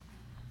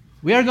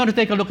We are going to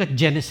take a look at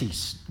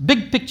Genesis.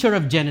 Big picture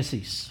of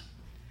Genesis.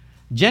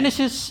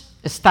 Genesis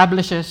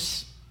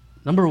establishes,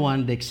 number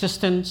one, the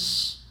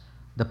existence,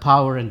 the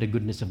power, and the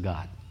goodness of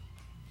God.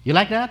 You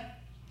like that?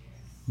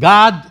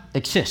 God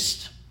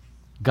exists.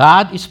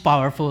 God is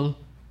powerful,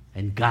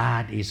 and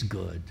God is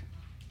good.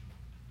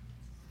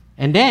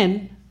 And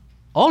then,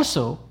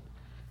 also,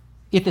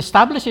 it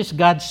establishes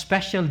God's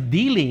special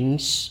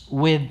dealings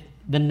with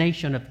the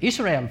nation of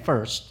Israel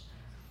first,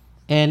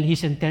 and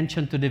his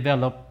intention to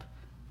develop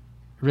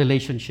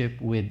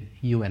relationship with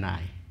you and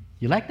I.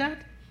 You like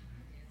that?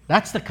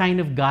 That's the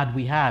kind of God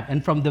we have.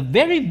 And from the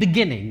very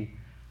beginning,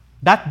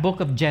 that book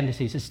of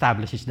Genesis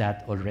establishes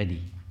that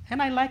already.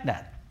 And I like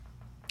that.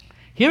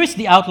 Here is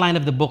the outline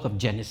of the book of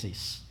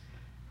Genesis.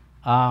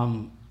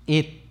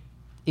 It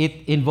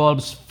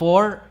involves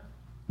 4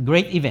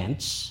 great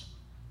events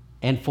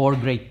and 4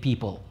 great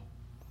people.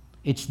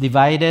 It's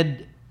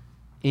divided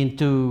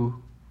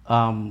into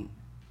from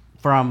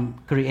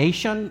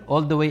creation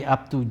all the way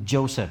up to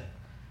Joseph.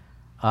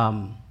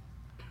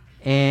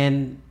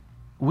 And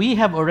we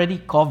have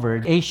already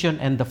covered creation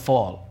and the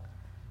fall.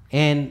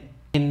 And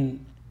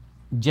in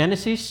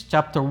Genesis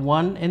chapter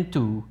 1 and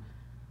 2,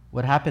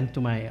 what happened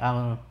to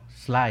my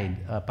slide,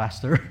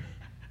 Pastor?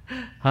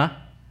 Huh?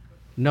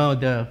 No,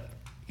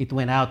 it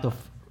went out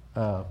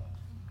of...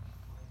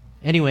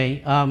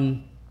 Anyway,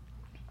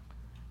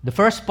 the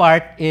first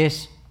part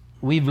is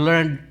we've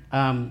learned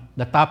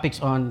the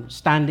topics on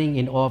standing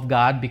in awe of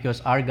God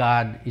because our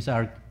God is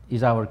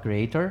our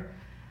creator.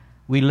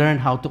 We learned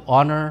how to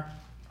honor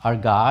our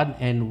God,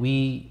 and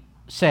we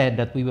said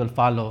that we will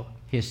follow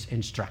his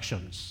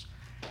instructions.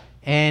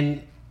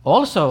 And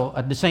also,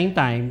 at the same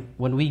time,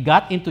 when we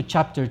got into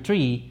chapter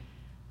 3,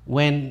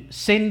 when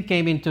sin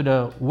came into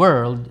the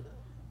world,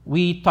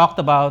 we talked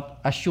about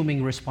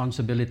assuming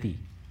responsibility.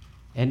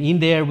 And in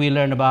there, we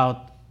learned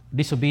about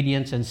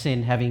disobedience and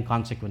sin having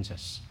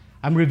consequences.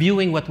 I'm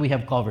reviewing what we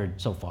have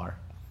covered so far.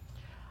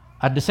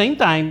 At the same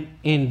time,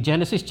 in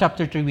Genesis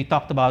chapter 3, we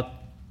talked about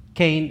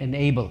Cain and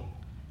Abel.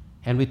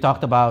 And we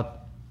talked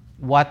about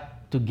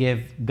what to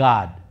give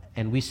God.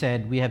 And we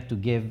said we have to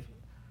give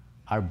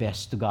our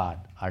best to God,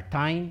 our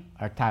time,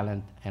 our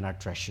talent, and our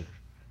treasure.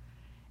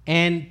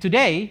 And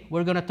today,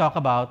 we're going to talk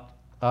about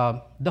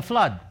the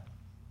flood.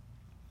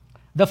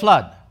 The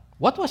flood.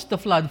 What was the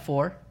flood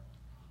for?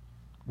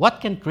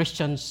 What can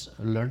Christians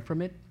learn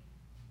from it?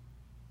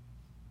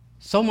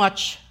 So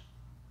much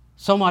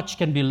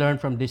can be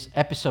learned from this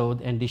episode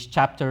and this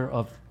chapter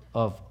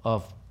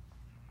of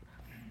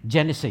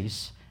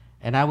Genesis.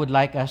 And I would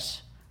like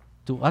us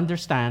to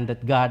understand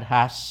that God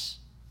has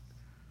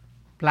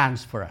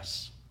plans for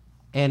us.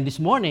 And this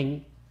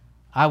morning,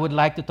 I would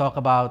like to talk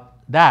about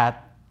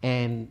that,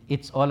 and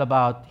it's all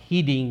about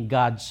heeding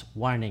God's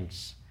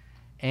warnings.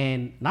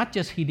 And not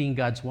just heeding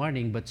God's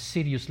warning, but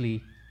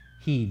seriously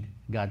heed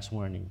God's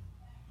warning.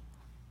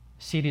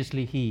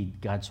 Seriously heed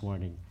God's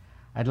warning.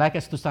 I'd like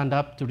us to stand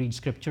up to read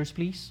scriptures,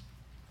 please.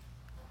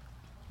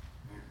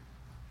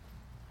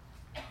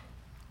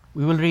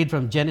 We will read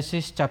from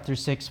Genesis chapter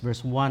 6,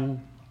 verse 1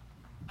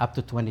 up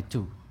to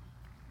 22.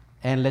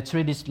 And let's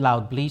read this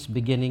loud, please,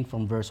 beginning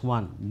from verse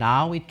 1.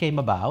 Now it came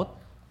about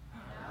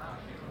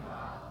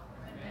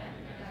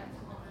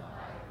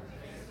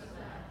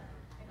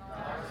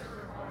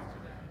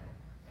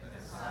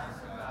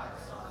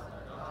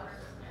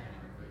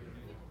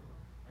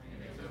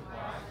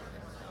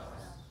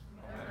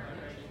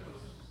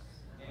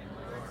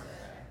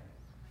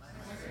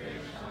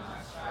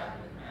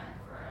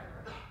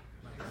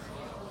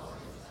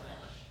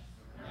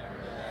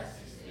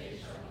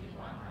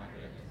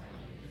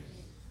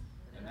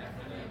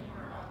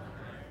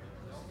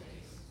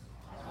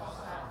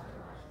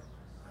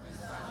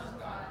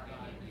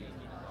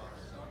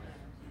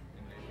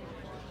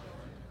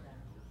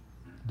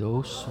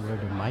those were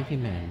the mighty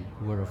men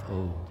who were of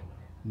old,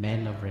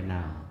 men of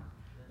renown.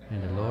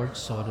 And the Lord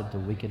saw that the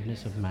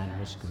wickedness of man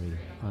was great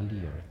on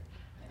the earth,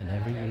 and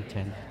every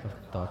intent of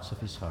the thoughts of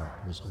his heart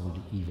was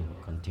only evil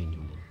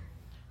continually.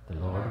 The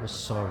Lord was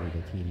sorry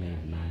that he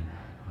made man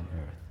on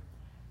earth,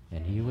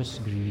 and he was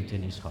grieved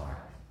in his heart.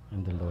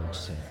 And the Lord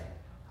said,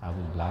 I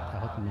will blot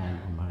out man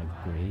whom I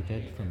have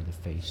created from the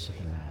face of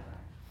the land,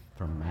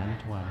 from man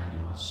to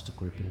animals, to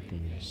creeping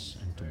things,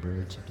 and to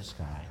birds of the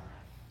sky.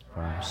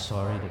 For I am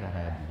sorry that I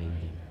have made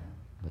him.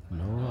 But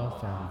Noah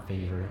found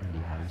favor in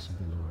the eyes of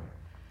the Lord.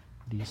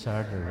 These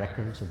are the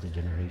records of the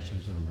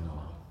generations of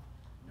Noah.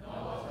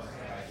 Noah was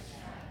a righteous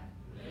man,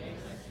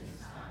 blameless in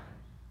his time.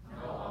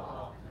 Noah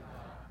walked with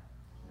God.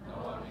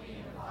 Noah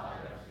became the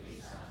father of 3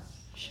 sons,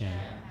 Shem,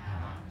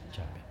 Ham, and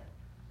Japheth.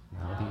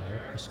 Now the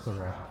earth was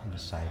corrupt in the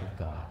sight of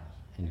God,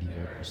 and the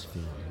earth was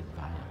filled with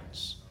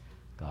violence.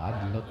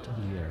 God looked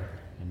on the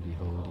earth, and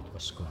behold, it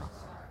was corrupt,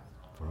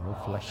 for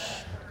all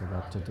flesh had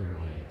corrupted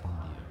away upon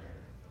the earth.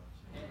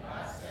 And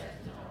God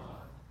said to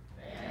Noah,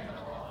 the end of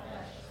all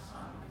flesh has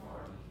come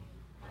before me,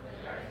 for the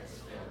earth is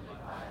filled with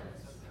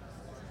violence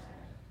because of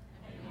man,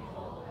 and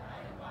behold,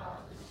 I am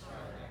about to destroy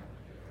them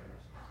with the earth.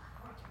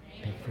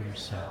 Make for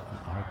yourself an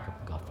ark of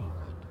gopher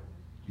wood.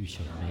 You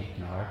shall make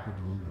the ark with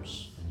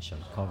rulers, and and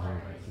shall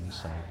cover it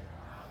inside.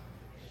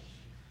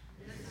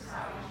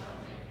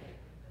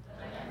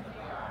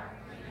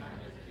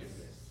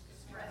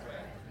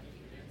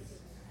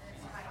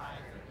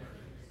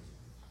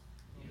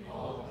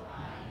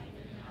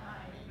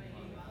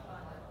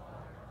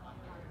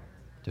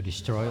 To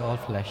destroy all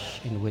flesh,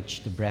 in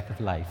which the breath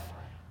of life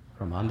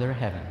from under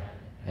heaven,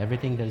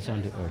 everything that is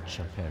on the earth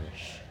shall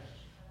perish.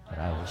 But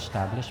I will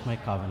establish my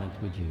covenant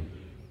with you,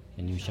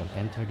 and you shall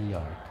enter the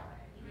ark,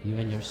 you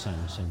and your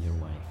sons and your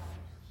wife,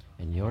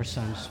 and your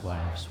sons'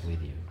 wives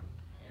with you.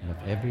 And of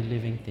every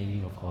living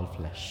thing of all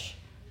flesh,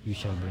 you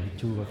shall bring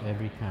 2 of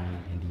every kind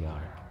in the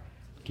ark.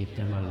 Keep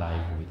them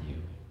alive with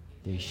you.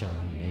 They shall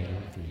be male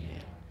and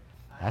female.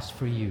 As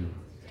for you,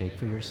 take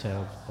for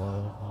yourself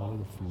all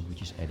the food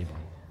which is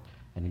edible,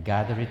 and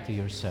gather it to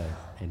yourself,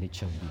 and it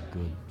shall be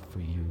good for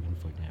you and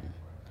for them.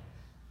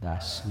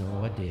 Thus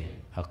Noah did,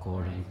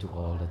 according to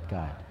all that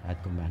God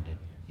had commanded,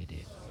 he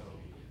did.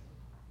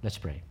 Let's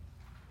pray.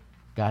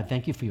 God,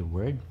 thank you for your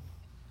word.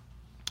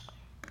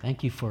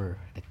 Thank you for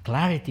the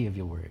clarity of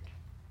your word.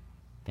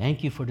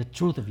 Thank you for the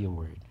truth of your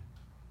word.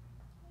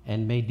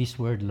 And may this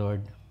word,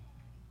 Lord,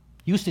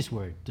 use this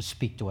word to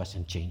speak to us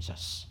and change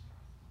us.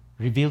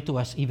 Reveal to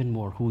us even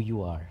more who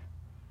you are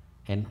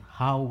and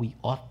how we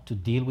ought to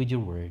deal with your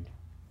word,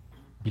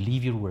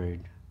 believe your word,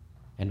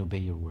 and obey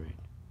your word.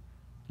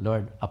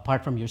 Lord,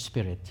 apart from your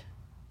Spirit,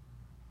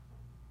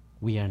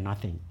 we are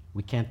nothing.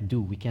 We can't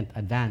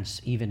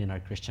advance even in our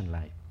Christian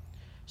life.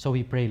 So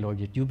we pray, Lord,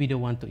 that you be the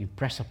one to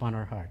impress upon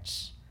our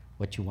hearts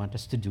what you want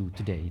us to do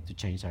today to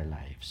change our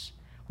lives.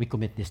 We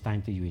commit this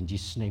time to you. In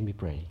Jesus' name we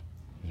pray.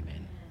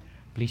 Amen.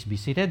 Please be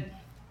seated.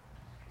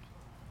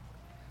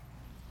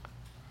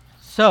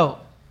 So,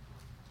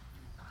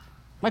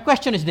 my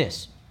question is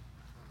this.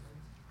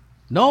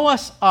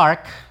 Noah's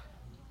Ark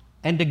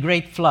and the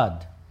great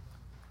flood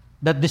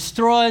that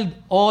destroyed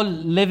all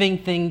living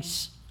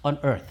things on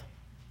earth.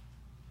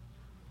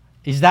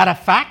 Is that a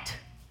fact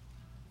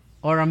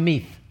or a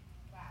myth?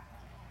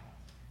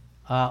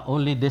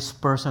 Only this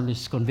person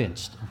is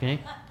convinced, okay?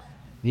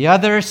 The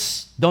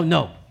others don't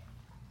know.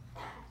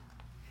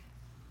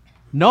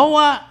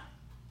 Noah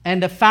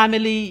and the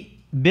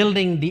family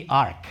building the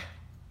ark,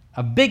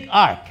 a big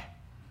ark,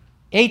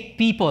 8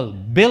 people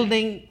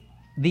building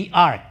the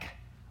ark,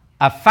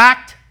 a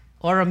fact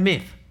or a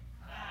myth?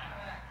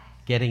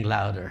 Getting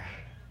louder,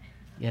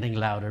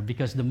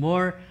 because the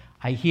more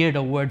I hear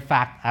the word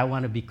fact, I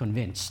want to be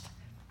convinced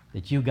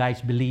that you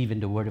guys believe in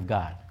the Word of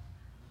God.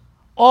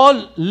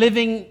 All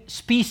living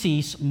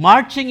species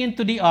marching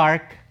into the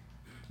ark,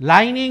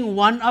 lining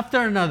one after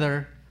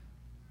another,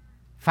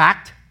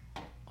 fact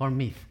or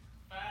myth?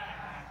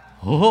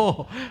 Fact.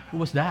 Oh, who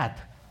was that?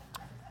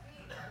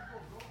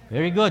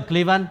 Very good,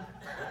 Cleveland.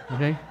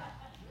 Okay.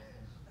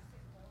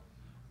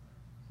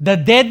 The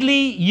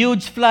deadly,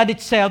 huge flood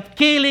itself,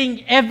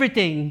 killing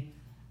everything,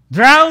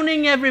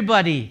 drowning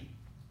everybody.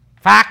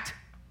 Fact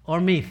or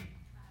myth?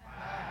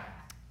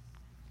 Fact.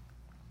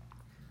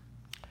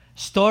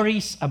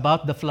 Stories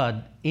about the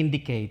flood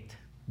indicate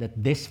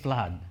that this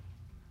flood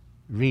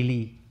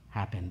really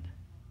happened.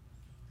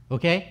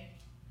 Okay?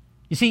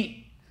 You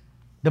see,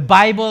 the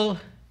Bible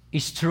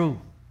is true,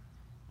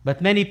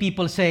 but many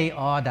people say,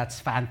 oh,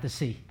 that's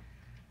fantasy.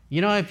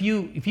 You know, if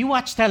you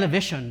watch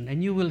television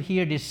and you will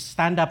hear these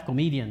stand-up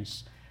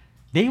comedians,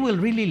 they will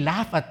really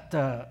laugh at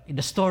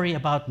the story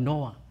about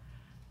Noah.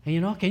 And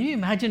you know, can you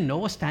imagine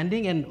Noah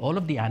standing and all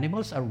of the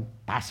animals are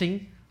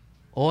passing,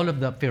 all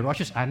of the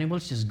ferocious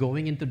animals just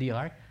going into the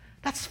ark?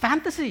 That's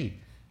fantasy.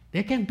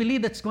 They can't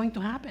believe that's going to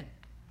happen.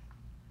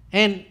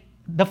 And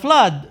the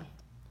flood,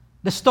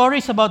 the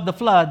stories about the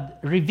flood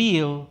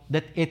reveal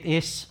that it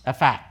is a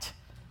fact.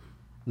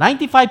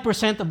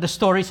 95% of the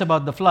stories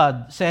about the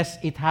flood says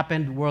it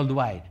happened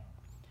worldwide.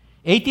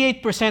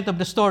 88% of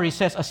the stories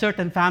says a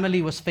certain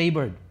family was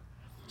favored.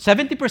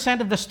 70%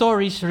 of the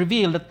stories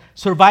reveal that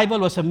survival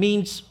was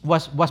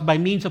by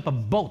means of a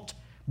boat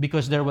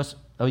because there was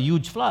a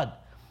huge flood.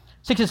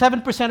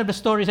 67% of the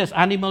stories says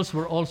animals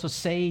were also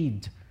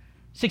saved.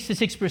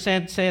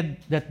 66% said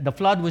that the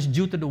flood was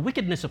due to the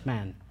wickedness of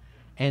man.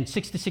 And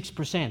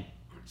 66%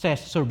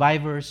 says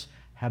survivors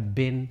have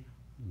been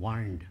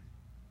warned.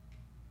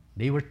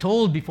 They were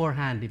told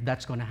beforehand if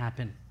that's going to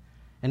happen.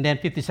 And then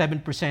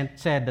 57%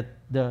 said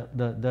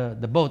that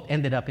the boat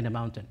ended up in a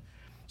mountain.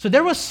 So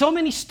there were so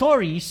many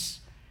stories,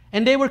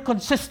 and they were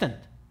consistent.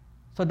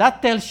 So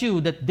that tells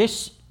you that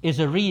this is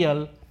a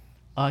real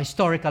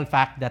historical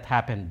fact that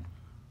happened.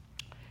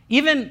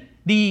 Even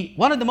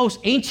one of the most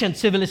ancient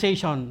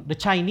civilization, the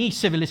Chinese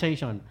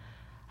civilization,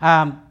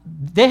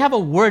 they have a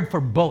word for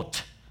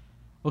boat.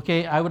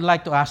 Okay, I would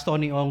like to ask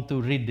Tony Ong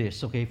to read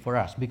this, okay, for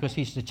us, because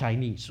he's the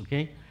Chinese,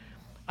 okay?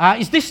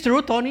 Is this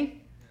true, Tony?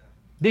 Yeah.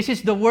 This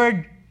is the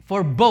word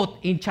for boat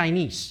in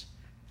Chinese.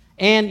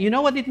 And you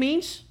know what it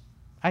means?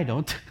 I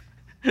don't.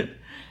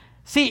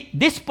 See,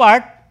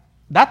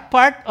 that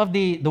part of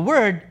the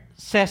word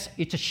says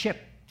it's a ship.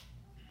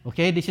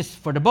 Okay, this is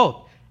for the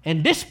boat.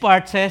 And this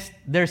part says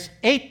there's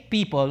 8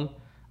 people,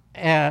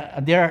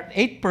 there are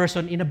 8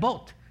 persons in a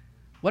boat.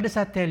 What does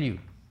that tell you?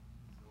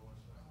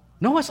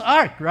 Noah's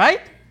Ark,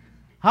 right?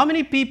 How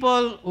many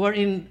people were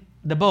in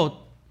the boat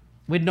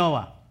with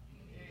Noah?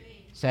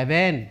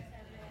 7.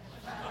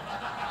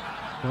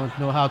 Don't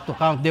know how to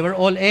count. They were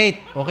all 8,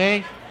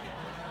 okay?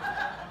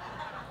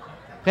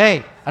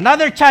 Okay,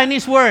 another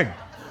Chinese word.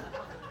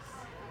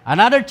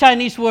 Another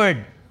Chinese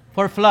word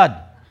for flood.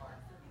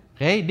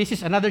 Okay, this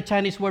is another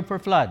Chinese word for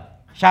flood.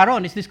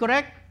 Sharon, is this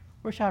correct?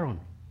 Where's Sharon?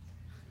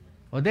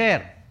 Oh,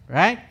 there,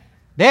 right?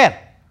 There.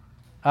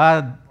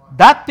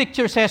 That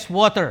picture says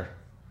water.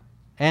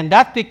 And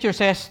that picture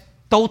says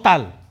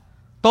total.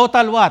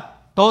 Total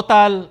what?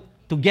 Total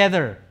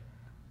together.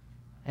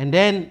 And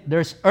then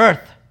there's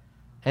earth.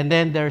 And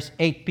then there's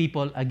 8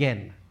 people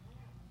again.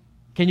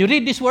 Can you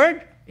read this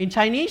word in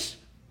Chinese?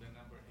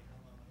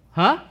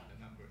 Huh?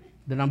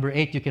 The number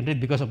 8 you can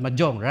read because of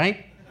Mahjong,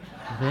 right?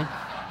 Okay.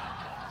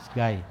 This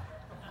guy.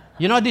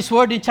 You know this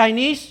word in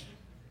Chinese?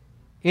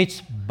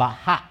 It's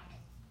Baha.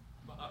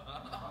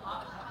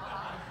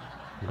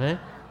 Okay?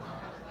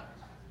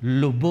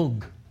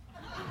 Lubog.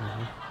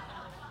 Okay.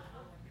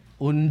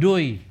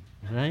 Undoy.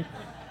 Right?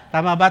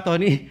 Tama ba,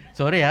 Tony?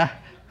 Sorry, ah.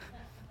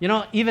 You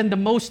know, even the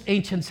most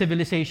ancient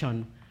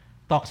civilization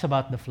talks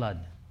about the flood.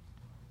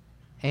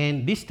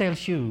 And this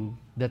tells you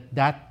that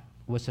that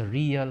was a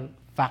real,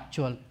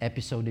 factual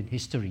episode in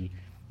history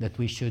that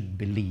we should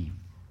believe.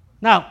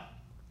 Now,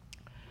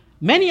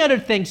 many other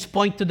things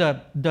point to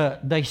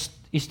the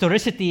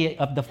historicity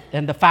of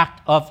and the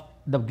fact of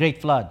the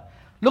Great Flood.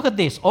 Look at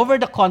this. Over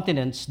the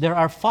continents, there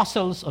are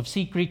fossils of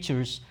sea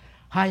creatures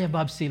high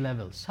above sea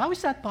levels. How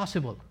is that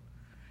possible?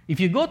 If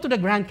you go to the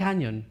Grand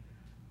Canyon,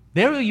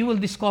 there you will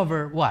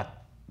discover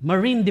what?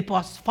 Marine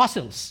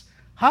fossils.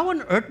 How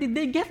on earth did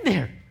they get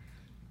there?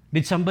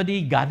 Did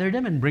somebody gather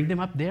them and bring them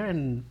up there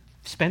and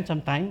spend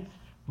some time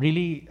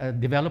really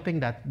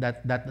developing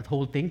that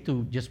whole thing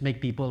to just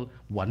make people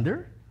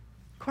wonder?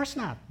 Of course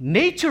not.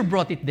 Nature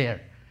brought it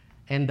there.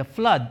 And the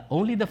flood,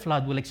 only the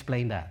flood will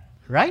explain that,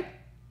 right?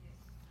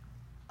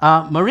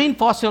 Marine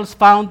fossils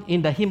found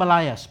in the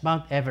Himalayas,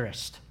 Mount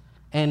Everest.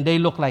 And they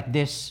look like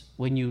this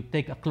when you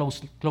take a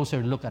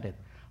closer look at it.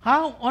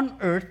 How on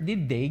earth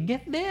did they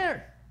get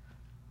there?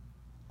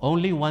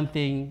 Only one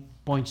thing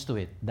points to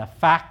it. The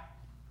fact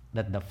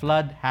that the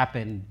flood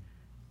happened.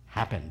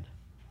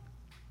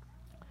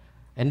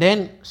 And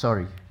then,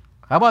 how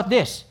about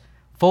this?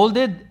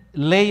 Folded,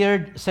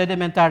 layered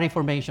sedimentary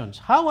formations.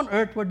 How on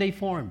earth were they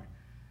formed?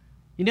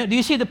 You know, do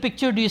you see the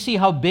picture? Do you see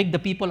how big the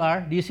people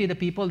are? Do you see the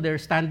people? They're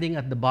standing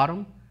at the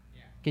bottom.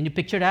 Yeah. Can you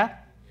picture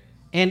that? Yes.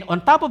 And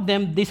on top of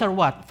them, these are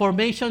what?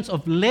 Formations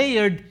of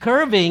layered,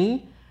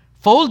 curving,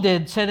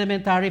 folded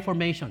sedimentary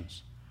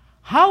formations.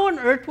 How on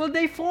earth were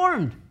they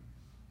formed?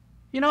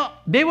 You know,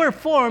 they were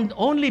formed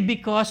only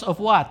because of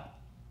what?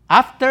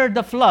 After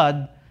the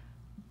flood,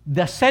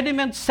 the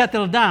sediments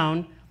settled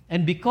down,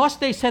 and because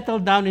they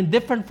settled down in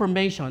different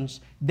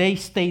formations, they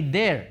stayed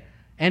there.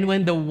 And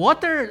when the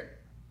water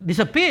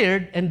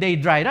disappeared and they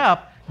dried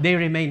up, they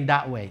remained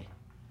that way.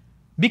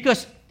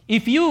 Because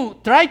if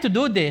you try to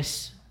do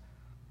this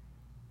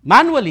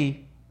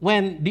manually,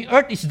 when the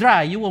earth is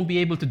dry, you won't be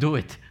able to do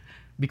it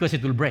because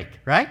it will break,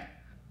 right?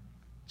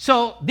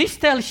 So this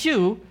tells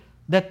you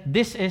that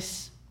this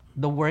is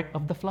the work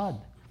of the flood.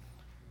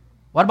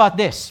 What about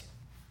this?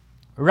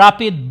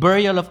 Rapid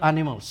burial of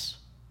animals.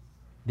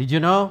 Did you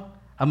know?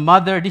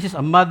 This is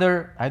a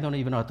mother, I don't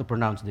even know how to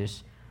pronounce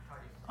this.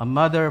 A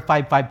mother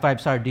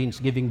 555 sardines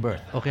giving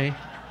birth, okay?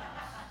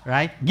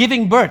 Right?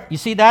 Giving birth. You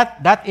see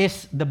that? That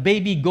is the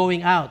baby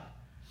going out,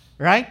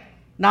 right?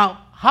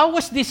 Now, how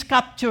was this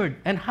captured?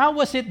 And how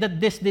was it that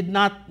this did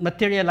not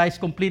materialize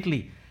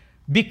completely?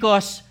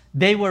 Because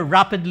they were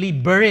rapidly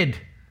buried.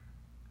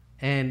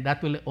 And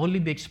that will only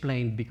be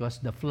explained because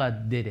the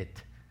flood did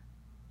it.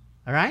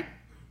 All right?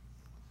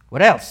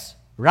 What else?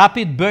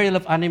 Rapid burial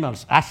of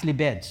animals, Ashley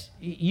beds.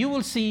 You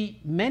will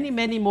see many,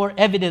 many more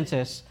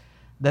evidences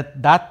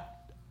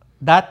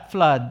that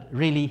flood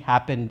really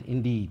happened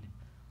indeed.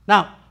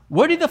 Now,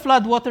 where did the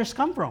flood waters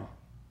come from?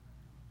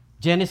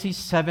 Genesis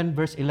 7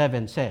 verse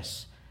 11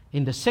 says,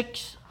 in the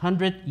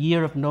 600th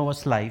year of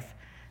Noah's life,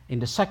 in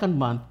the 2nd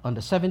month, on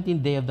the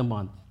 17th day of the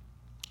month,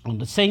 on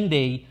the same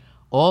day,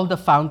 all the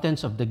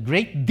fountains of the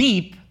great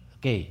deep,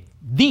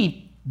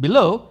 deep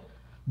below,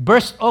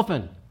 burst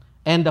open,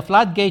 and the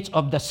floodgates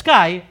of the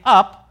sky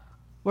up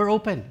were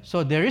open.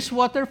 So there is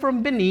water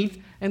from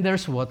beneath, and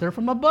there's water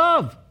from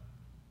above.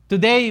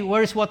 Today,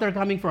 where is water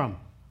coming from?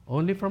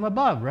 Only from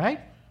above, right?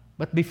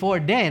 But before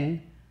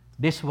then,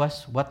 this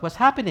was what was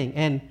happening.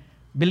 And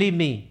believe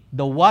me,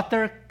 the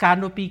water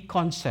canopy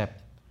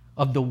concept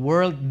of the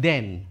world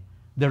then,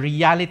 the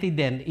reality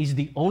then, is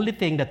the only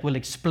thing that will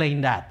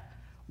explain that.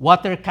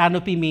 Water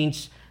canopy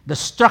means the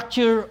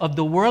structure of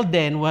the world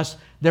then was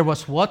there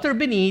was water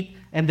beneath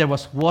and there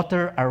was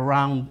water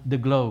around the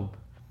globe.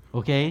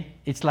 Okay?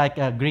 It's like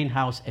a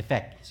greenhouse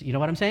effect. You know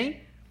what I'm saying?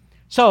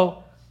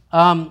 So,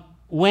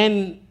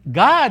 when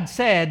God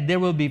said there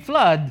will be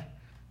flood,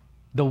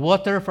 the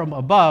water from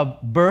above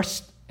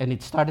burst and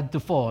it started to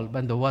fall,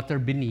 but the water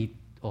beneath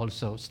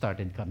also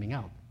started coming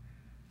out.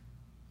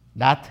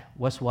 That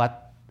was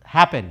what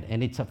happened,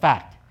 and it's a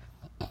fact.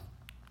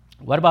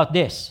 What about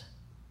this?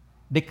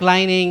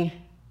 Declining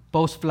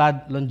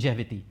post-flood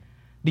longevity.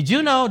 Did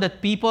you know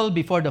that people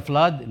before the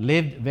flood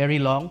lived very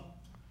long?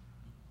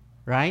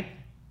 Right?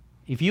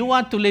 If you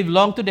want to live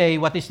long today,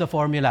 what is the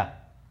formula?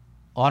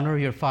 Honor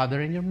your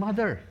father and your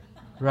mother.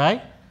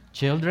 Right?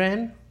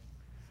 Children,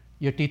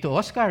 your Tito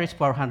Oscar is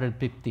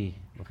 450.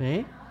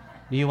 Okay?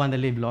 Do you want to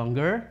live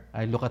longer?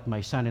 I look at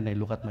my son and I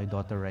look at my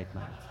daughter right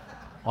now.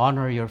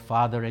 Honor your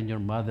father and your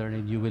mother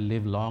and you will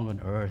live long on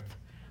earth.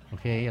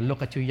 Okay? And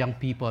look at you young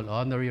people.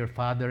 Honor your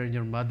father and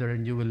your mother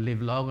and you will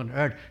live long on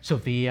earth.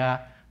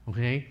 Sophia.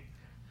 Okay?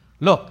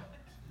 Look,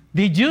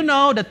 did you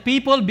know that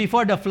people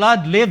before the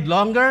flood lived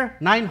longer?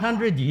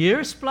 900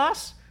 years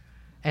plus?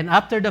 And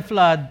after the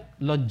flood,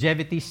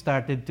 longevity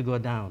started to go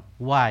down.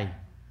 Why?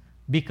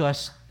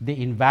 Because the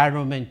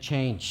environment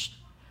changed.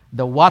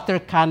 The water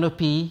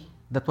canopy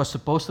that was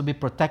supposed to be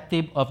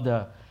protective of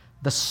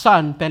the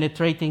sun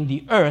penetrating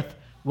the earth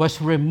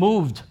was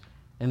removed.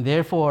 And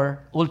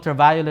therefore,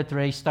 ultraviolet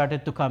rays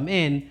started to come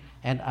in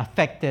and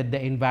affected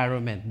the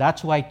environment.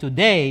 That's why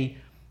today,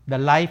 the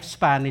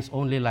lifespan is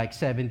only like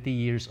 70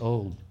 years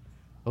old.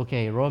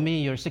 Okay,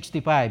 Romy, you're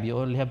 65. You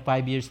only have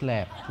 5 years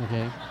left.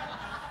 Okay?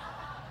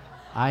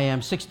 I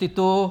am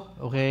 62,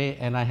 okay,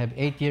 and I have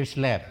 8 years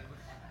left.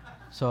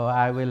 So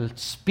I will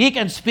speak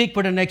and speak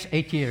for the next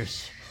 8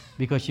 years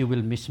because you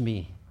will miss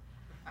me.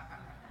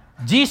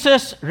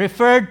 Jesus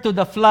referred to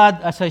the flood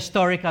as a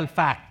historical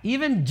fact.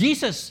 Even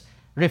Jesus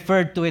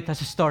referred to it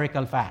as a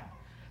historical fact.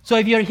 So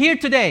if you're here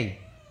today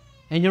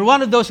and you're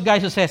one of those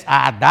guys who says,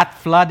 that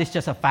flood is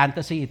just a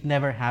fantasy, it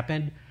never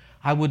happened,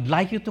 I would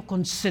like you to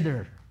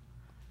consider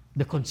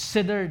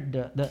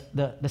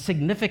the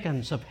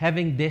significance of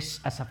having this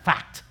as a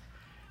fact.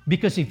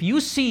 Because if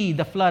you see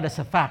the flood as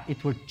a fact,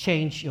 it will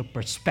change your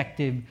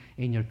perspective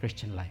in your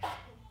Christian life.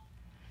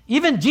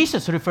 Even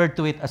Jesus referred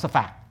to it as a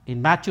fact. In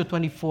Matthew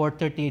 24,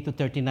 38 to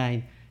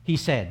 39, he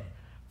said,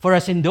 "For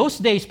as in those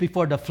days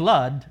before the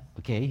flood,"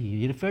 okay,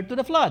 he referred to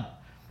the flood,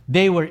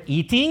 "they were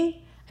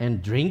eating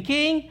and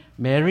drinking,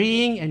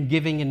 marrying and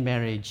giving in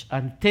marriage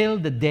until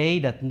the day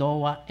that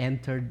Noah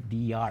entered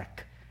the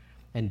ark.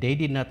 And they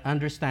did not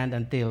understand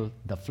until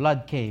the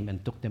flood came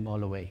and took them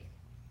all away."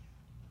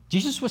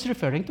 Jesus was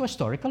referring to a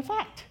historical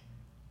fact,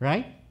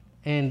 right?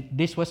 And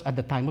this was at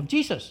the time of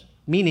Jesus,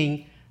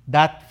 meaning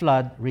that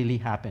flood really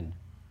happened.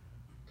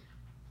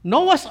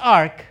 Noah's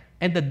ark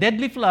and the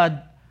deadly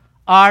flood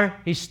are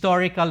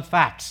historical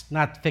facts,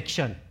 not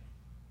fiction.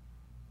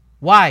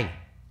 Why?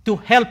 To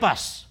help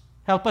us.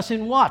 Help us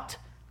in what?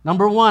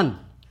 Number one,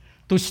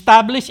 to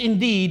establish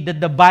indeed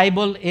that the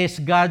Bible is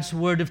God's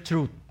word of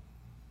truth.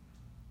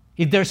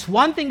 If there's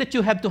one thing that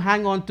you have to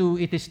hang on to,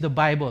 it is the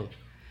Bible.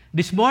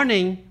 This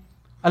morning,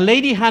 a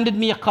lady handed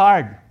me a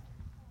card,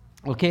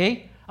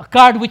 okay? A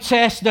card which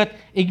says that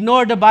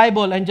ignore the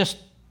Bible and just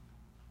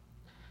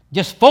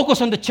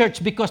focus on the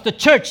church because the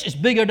church is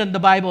bigger than the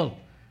Bible.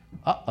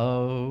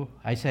 Uh-oh.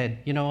 I said,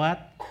 you know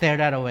what? Tear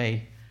that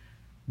away.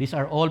 These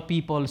are all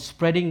people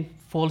spreading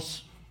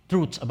false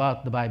truths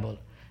about the Bible.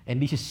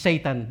 And this is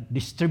Satan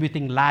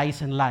distributing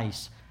lies and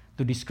lies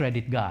to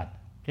discredit God.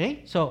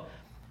 Okay? So,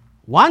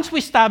 once we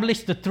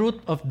establish the truth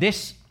of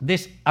this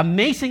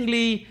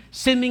amazingly,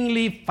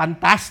 seemingly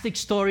fantastic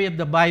story of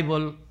the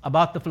Bible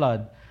about the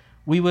flood,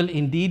 we will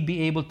indeed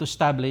be able to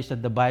establish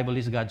that the Bible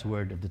is God's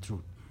word of the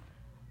truth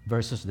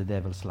versus the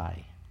devil's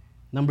lie.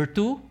 Number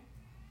two,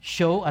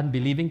 show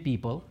unbelieving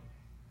people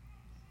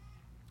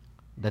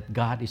that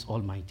God is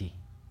almighty.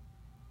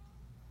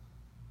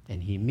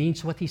 And he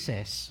means what he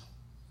says,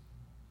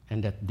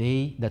 and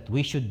that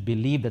we should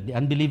believe, that the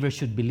unbelievers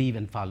should believe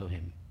and follow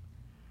him.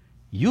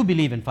 You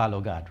believe and follow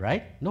God,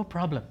 right? No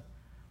problem.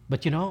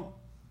 But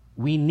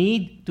we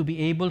need to be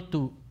able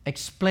to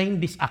explain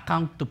this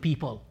account to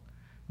people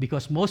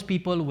because most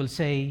people will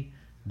say,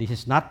 this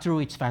is not true,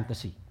 it's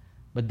fantasy.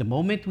 But the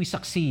moment we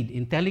succeed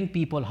in telling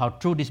people how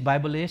true this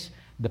Bible is,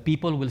 the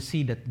people will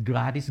see that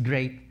God is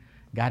great,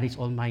 God is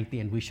almighty,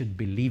 and we should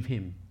believe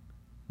him,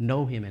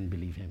 know him, and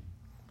believe him.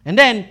 And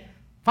then,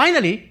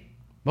 finally,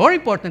 more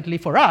importantly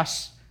for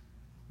us,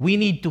 we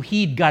need to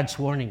heed God's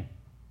warning.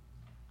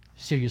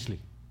 Seriously.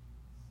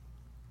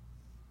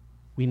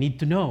 We need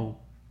to know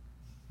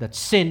that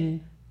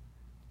sin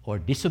or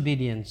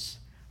disobedience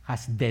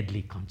has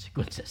deadly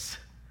consequences.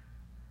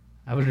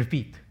 I will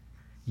repeat.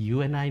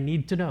 You and I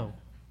need to know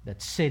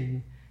that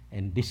sin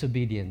and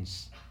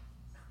disobedience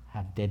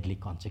have deadly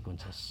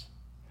consequences.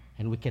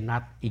 And we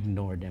cannot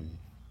ignore them.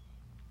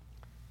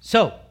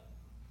 So,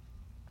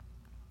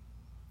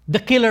 the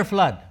killer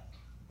flood,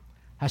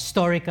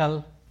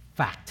 historical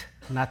fact,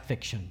 not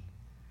fiction.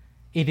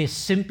 It is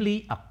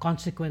simply a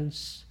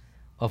consequence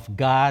of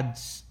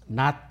God's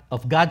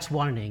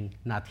warning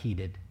not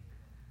heeded.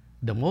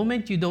 The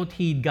moment you don't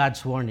heed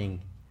God's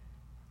warning,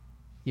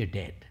 you're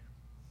dead.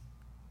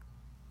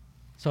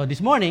 So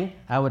this morning,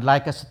 I would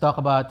like us to talk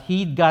about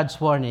heed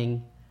God's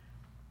warning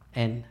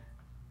and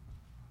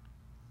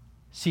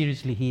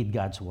seriously heed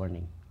God's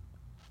warning.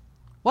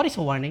 What is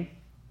a warning?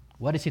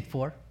 What is it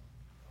for?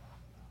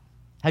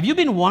 Have you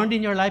been warned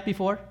in your life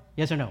before?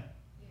 Yes or no?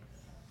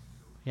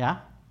 Yeah?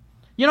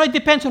 You know, it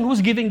depends on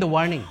who's giving the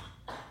warning,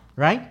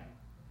 right?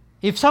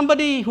 If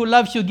somebody who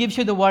loves you gives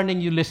you the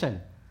warning, you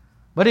listen.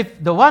 But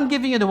if the one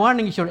giving you the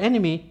warning is your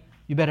enemy,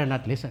 you better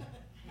not listen.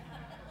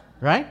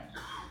 Right?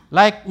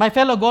 Like my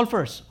fellow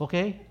golfers,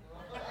 okay?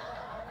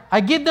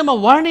 I give them a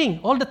warning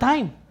all the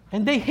time,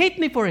 and they hate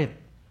me for it.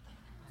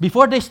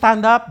 Before they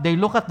stand up, they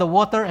look at the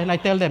water, and I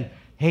tell them,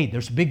 hey,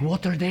 there's big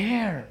water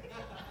there.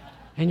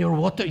 And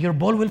your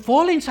ball will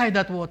fall inside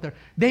that water.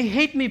 They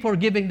hate me for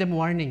giving them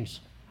warnings,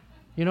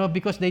 you know,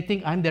 because they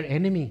think I'm their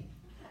enemy.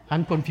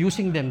 I'm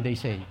confusing them, they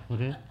say.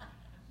 Okay?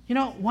 You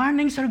know,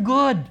 warnings are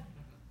good.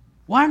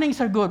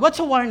 Warnings are good. What's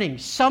a warning?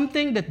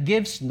 Something that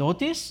gives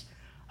notice,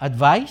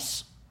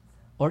 advice,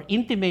 or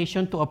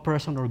intimation to a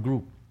person or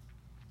group.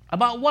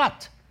 About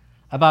what?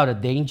 About a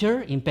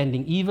danger,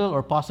 impending evil,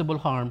 or possible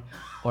harm,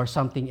 or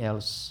something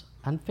else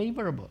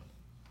unfavorable.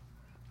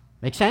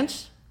 Make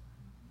sense?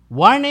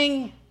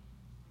 Warning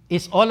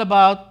is all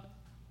about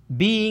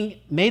being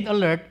made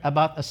alert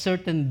about a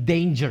certain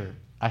danger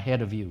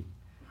ahead of you,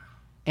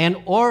 and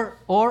or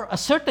a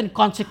certain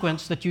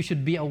consequence that you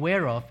should be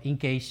aware of in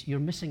case you're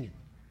missing it.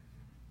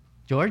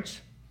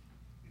 George,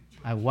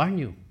 I warn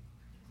you.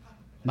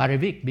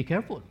 Marivic, be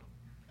careful.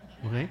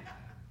 Okay?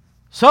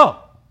 So,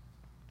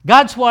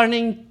 God's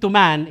warning to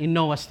man in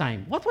Noah's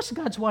time. What was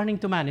God's warning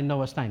to man in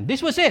Noah's time?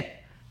 This was it.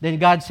 Then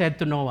God said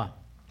to Noah,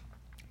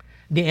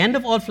 the end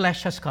of all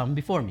flesh has come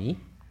before me,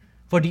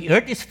 for the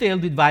earth is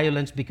filled with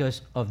violence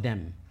because of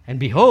them. And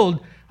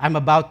behold, I'm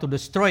about to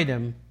destroy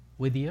them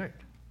with the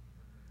earth.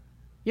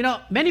 You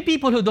know, many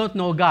people who don't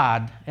know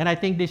God, and I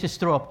think this is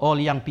true of all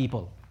young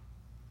people.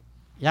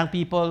 Young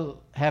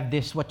people have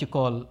this, what you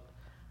call,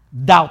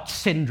 doubt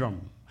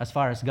syndrome as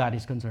far as God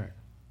is concerned.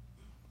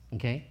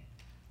 Okay?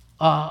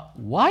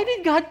 Why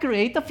did God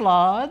create the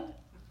flood?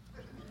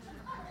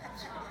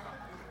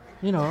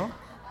 You know?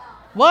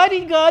 Why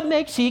did God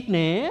make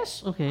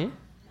sickness? Okay?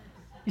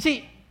 You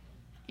see,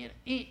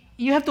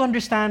 you have to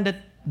understand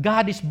that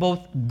God is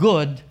both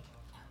good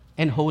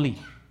and holy.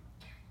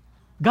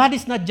 God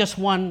is not just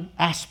one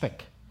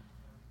aspect.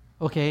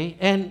 Okay?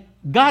 And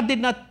God did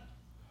not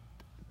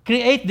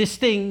create this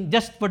thing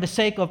just for the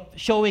sake of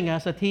showing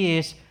us that He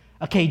is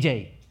a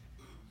KJ.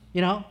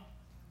 You know?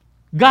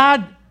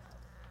 God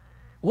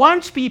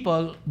wants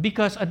people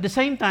because at the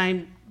same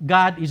time,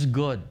 God is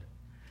good.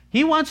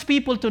 He wants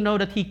people to know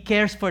that He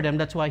cares for them.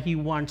 That's why He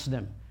wants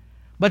them.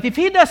 But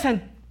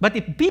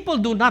if people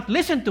do not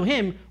listen to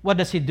Him, what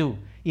does He do?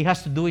 He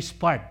has to do His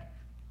part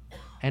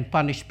and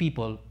punish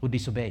people who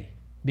disobey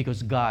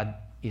because God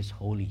is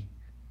holy.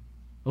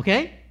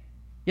 Okay?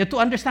 You have to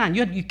understand.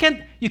 You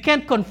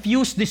can't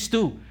confuse these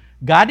two.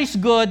 God is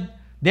good.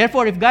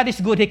 Therefore, if God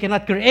is good, He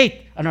cannot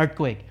create an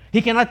earthquake.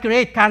 He cannot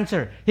create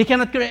cancer. He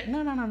cannot create...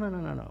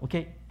 No.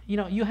 Okay? You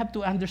know, you have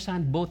to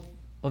understand both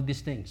of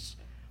these things.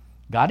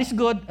 God is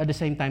good. At the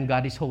same time,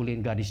 God is holy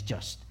and God is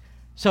just.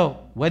 So,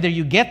 whether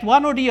you get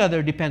one or the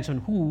other depends on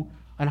who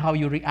and how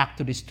you react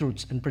to these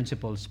truths and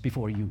principles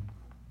before you.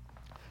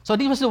 So,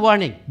 this was the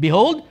warning.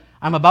 Behold,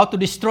 I'm about to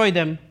destroy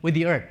them with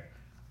the earth.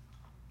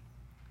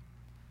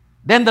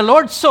 Then the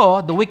Lord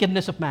saw the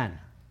wickedness of man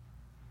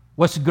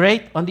was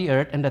great on the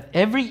earth, and that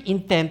every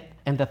intent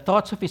and the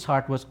thoughts of his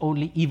heart was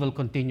only evil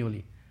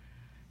continually.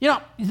 You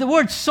know, the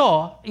word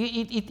saw,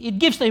 it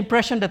gives the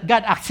impression that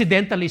God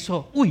accidentally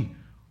saw. Uy,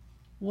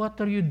 what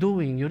are you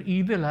doing? You're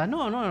evil, huh?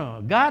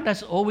 No. God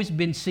has always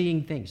been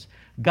seeing things.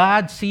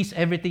 God sees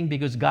everything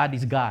because God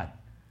is God.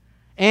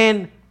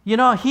 And, you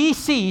know, He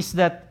sees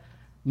that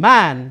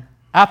man,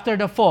 after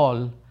the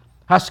fall,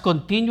 has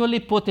continually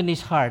put in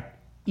his heart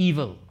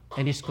evil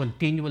and is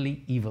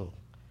continually evil.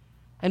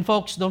 And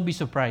folks, don't be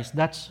surprised.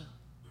 That's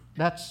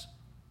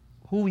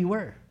who we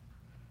were.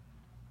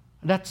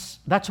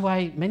 That's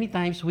why many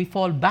times we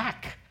fall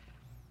back.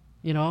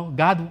 You know,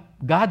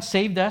 God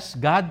saved us.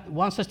 God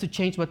wants us to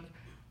change, but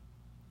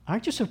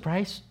aren't you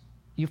surprised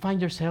you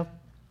find yourself,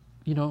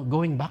 you know,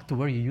 going back to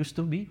where you used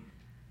to be?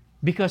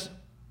 Because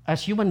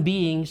as human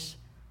beings,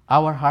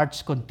 our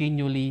hearts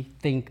continually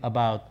think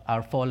about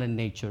our fallen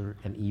nature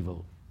and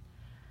evil.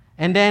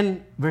 And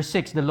then, verse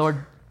 6, the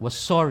Lord was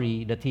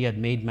sorry that He had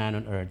made man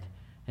on earth,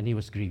 and He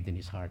was grieved in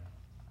His heart.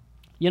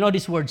 You know,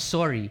 this word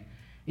sorry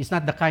is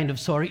not the kind of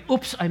sorry,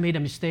 oops, I made a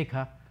mistake,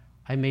 huh?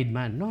 I made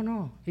man.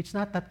 No, it's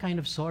not that kind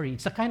of sorry.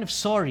 It's the kind of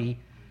sorry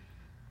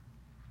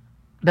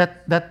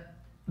that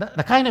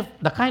the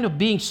kind of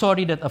being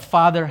sorry that a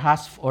father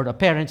has or the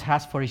parents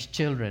has for his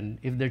children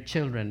if their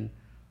children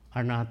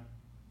are not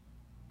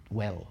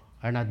well,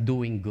 are not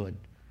doing good,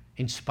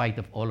 in spite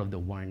of all of the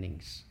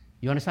warnings.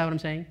 You understand what I'm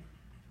saying?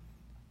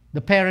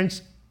 The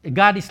parents,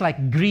 God is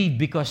like grieved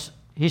because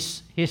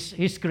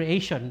his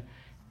creation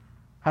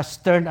has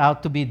turned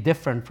out to be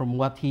different from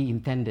what He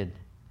intended.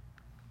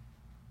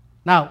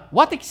 Now,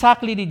 what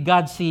exactly did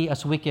God see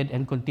as wicked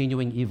and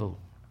continuing evil?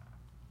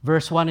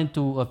 Verse 1 and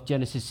 2 of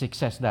Genesis 6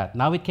 says that,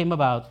 now it came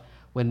about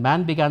when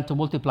man began to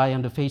multiply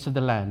on the face of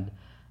the land,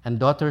 and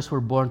daughters were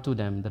born to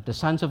them, that the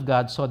sons of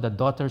God saw that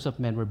daughters of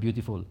men were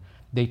beautiful.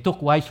 They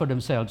took wives for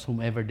themselves,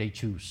 whomever they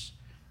choose.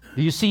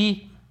 Do you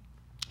see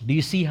Do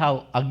you see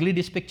how ugly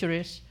this picture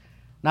is?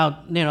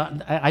 Now,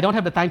 I don't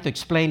have the time to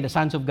explain the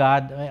sons of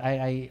God.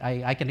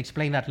 I can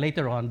explain that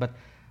later on, but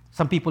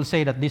some people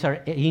say that these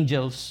are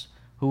angels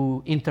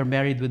who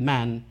intermarried with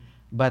man,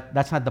 but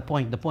that's not the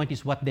point. The point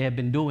is what they have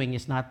been doing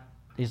is not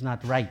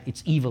right.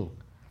 It's evil.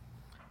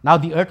 Now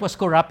the earth was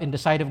corrupt in the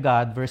sight of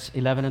God, verse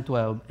 11 and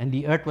 12, and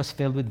the earth was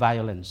filled with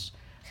violence.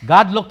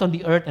 God looked on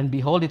the earth, and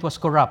behold, it was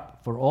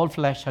corrupt, for all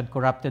flesh had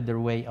corrupted their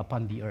way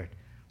upon the earth.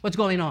 What's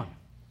going on?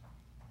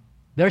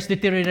 There's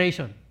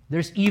deterioration.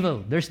 There's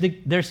evil.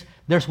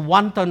 There's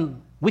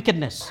wanton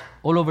wickedness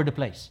all over the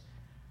place.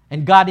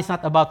 And God is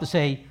not about to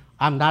say,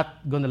 I'm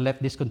not going to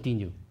let this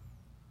continue.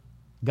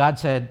 God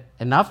said,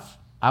 enough.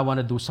 I want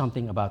to do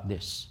something about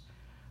this.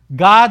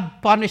 God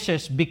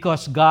punishes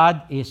because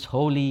God is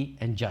holy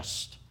and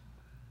just.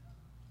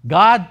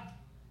 God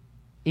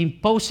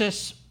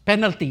imposes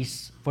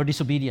penalties for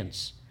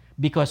disobedience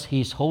because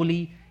He is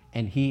holy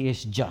and He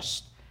is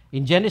just.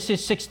 In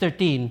Genesis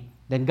 6:13,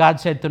 then God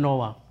said to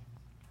Noah,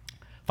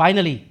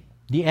 finally,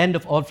 the end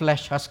of all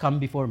flesh has come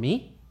before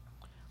me,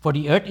 for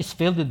the earth is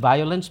filled with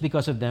violence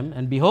because of them,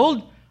 and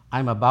behold,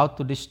 I'm about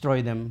to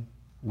destroy them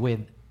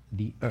with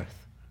the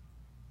earth.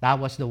 That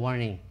was the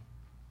warning.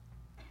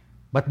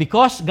 But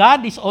because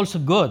God is also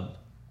good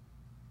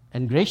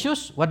and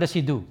gracious, what does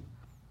He do?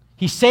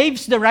 He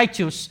saves the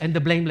righteous and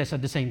the blameless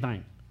at the same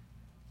time.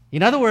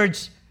 In other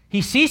words,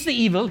 He sees the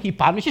evil, He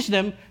punishes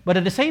them, but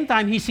at the same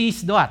time, He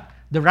sees what?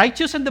 The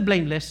righteous and the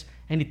blameless,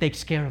 and He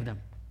takes care of them.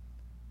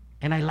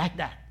 And I like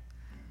that.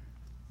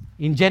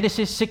 In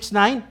Genesis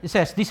 6:9, it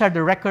says, these are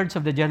the records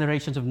of the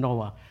generations of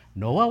Noah.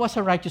 Noah was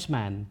a righteous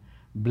man,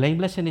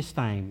 blameless in his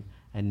time,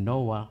 and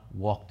Noah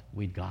walked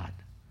with God.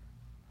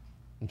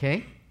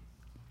 Okay?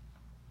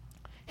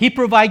 He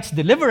provides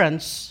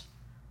deliverance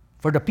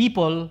for the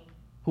people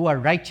who are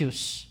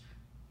righteous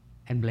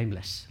and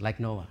blameless, like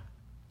Noah.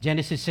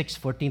 Genesis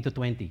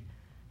 6:14-20.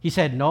 He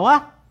said,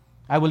 Noah,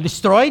 I will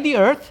destroy the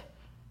earth,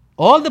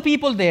 all the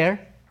people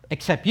there,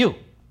 except you,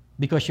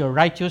 because you're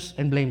righteous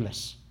and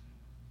blameless.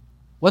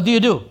 What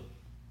do?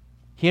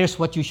 Here's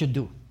what you should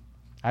do.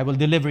 I will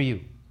deliver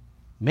you.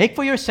 Make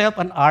for yourself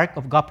an ark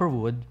of gopher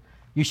wood.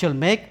 You shall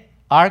make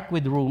ark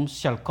with rooms,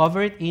 shall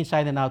cover it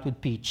inside and out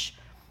with pitch.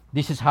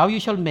 This is how you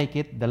shall make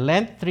it, the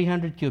length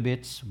 300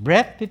 cubits,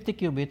 breadth 50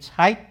 cubits,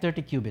 height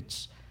 30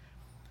 cubits.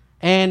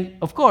 And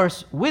of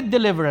course, with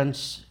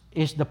deliverance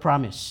is the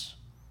promise,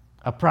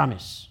 a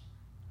promise.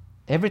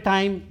 Every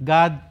time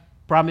God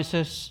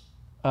promises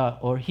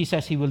or He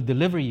says He will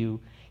deliver you,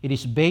 it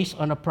is based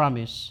on a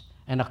promise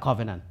and a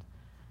covenant.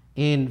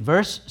 In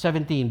verse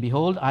 17,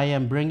 behold, I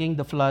am bringing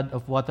the flood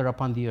of water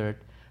upon the earth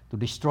to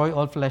destroy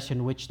all flesh,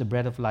 in which the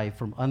bread of life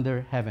from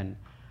under heaven,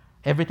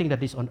 everything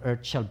that is on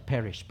earth shall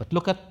perish. But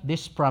look at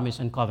this promise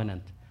and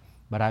covenant.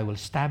 But I will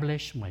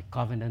establish my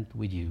covenant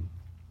with you.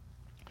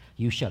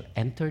 You shall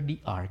enter the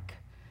ark,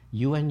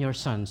 you and your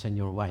sons and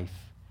your wife,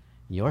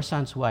 your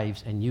sons'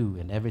 wives and you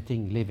and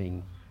everything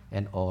living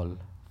and all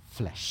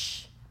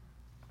flesh.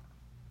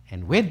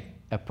 And with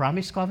a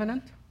promise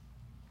covenant,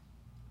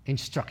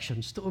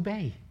 instructions to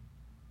obey.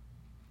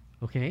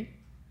 Okay?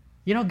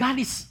 God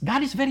is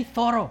very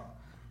thorough.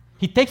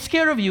 He takes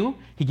care of you.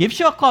 He gives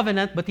you a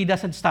covenant, but He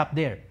doesn't stop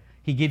there.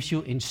 He gives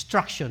you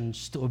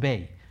instructions to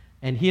obey.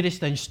 And here is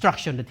the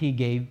instruction that He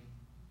gave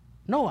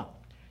Noah.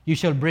 You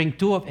shall bring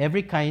 2 of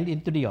every kind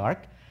into the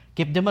ark,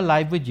 keep them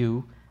alive with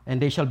you,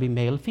 and they shall be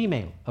male,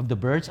 female, of the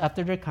birds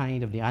after their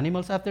kind, of the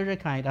animals after their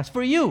kind. As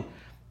for you,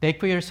 take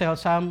for yourself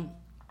some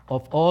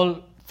of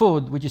all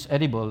food which is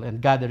edible,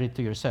 and gather it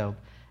to yourself,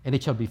 and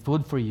it shall be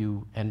food for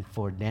you and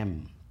for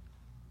them.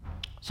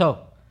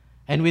 So,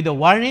 and with the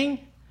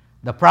warning,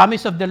 the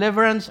promise of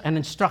deliverance, and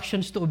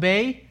instructions to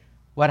obey,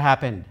 what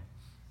happened?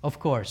 Of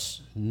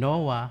course,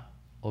 Noah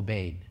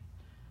obeyed.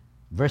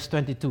 Verse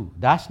 22,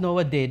 thus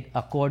Noah did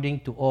according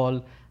to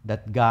all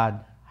that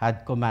God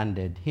had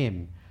commanded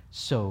him,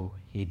 so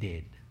he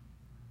did.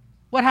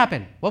 What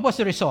happened? What was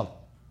the result?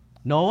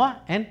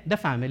 Noah and the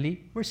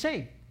family were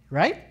saved,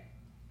 right?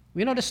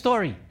 We know the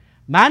story.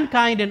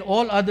 Mankind and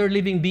all other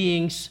living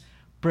beings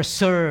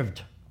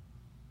preserved.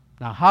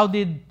 Now, how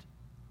did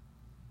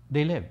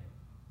they live?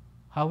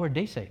 How were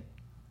they saved?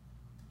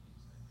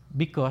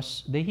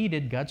 Because they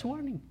heeded God's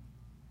warning.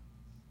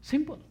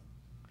 Simple.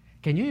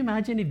 Can you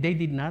imagine if they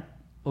did not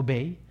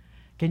obey?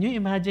 Can you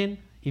imagine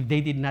if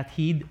they did not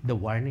heed the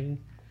warning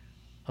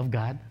of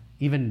God?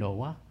 Even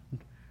Noah?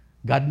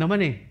 God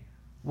naman eh.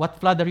 What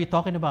flood are you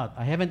talking about?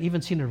 I haven't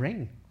even seen a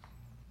rain.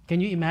 Can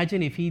you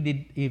imagine if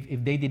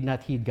they did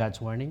not heed God's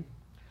warning?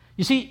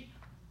 You see,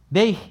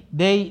 they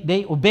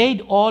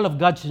obeyed all of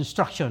God's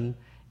instruction,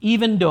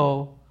 even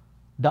though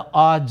the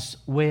odds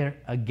were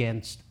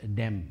against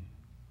them.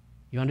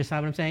 You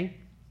understand what I'm saying?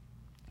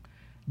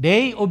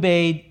 They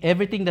obeyed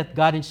everything that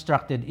God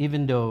instructed,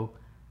 even though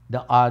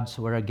the odds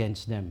were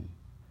against them.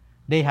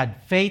 They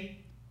had faith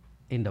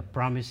in the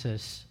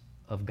promises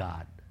of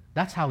God.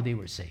 That's how they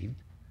were saved.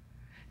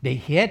 They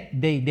heeded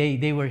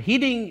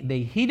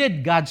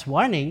God's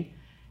warning,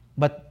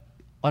 but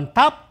on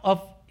top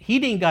of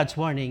heeding God's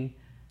warning,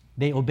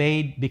 They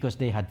obeyed because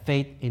they had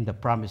faith in the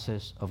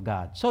promises of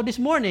God. So this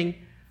morning,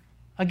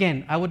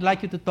 again, I would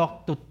like you to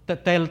tell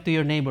to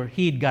your neighbor,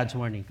 heed God's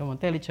warning. Come on,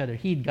 tell each other,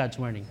 heed God's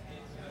warning.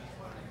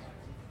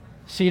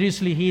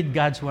 Seriously heed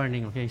God's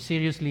warning, okay?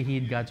 Seriously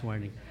heed God's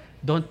warning.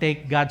 Don't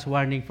take God's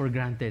warning for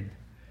granted.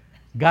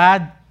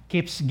 God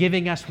keeps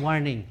giving us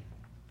warning.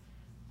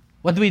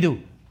 What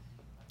do?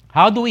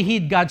 How do we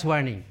heed God's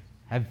warning?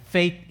 Have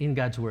faith in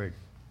God's word.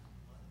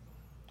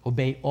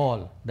 Obey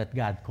all that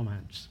God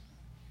commands.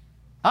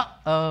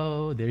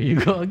 Uh-oh, there you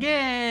go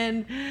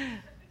again.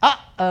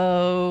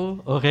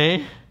 Uh-oh,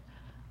 okay?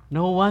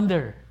 No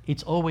wonder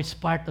it's always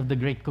part of the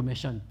Great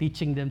Commission,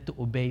 teaching them to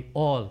obey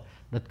all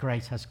that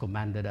Christ has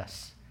commanded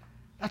us.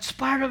 That's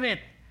part of it.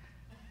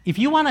 If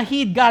you want to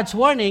heed God's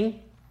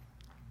warning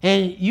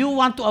and you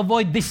want to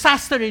avoid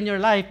disaster in your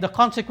life, the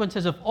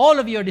consequences of all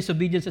of your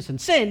disobediences and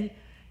sin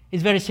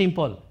is very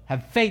simple.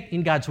 Have faith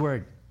in God's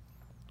word.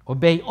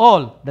 Obey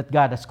all that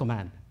God has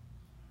commanded.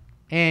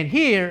 And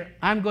here,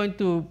 I'm going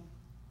to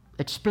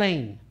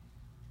explain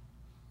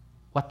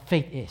what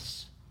faith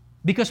is.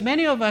 Because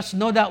many of us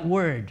know that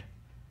word,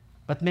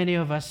 but many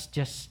of us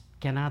just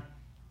cannot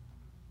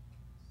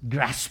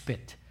grasp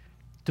it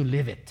to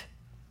live it.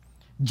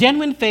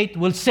 Genuine faith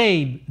will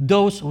save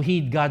those who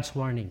heed God's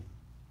warning.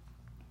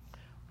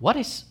 What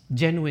is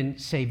genuine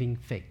saving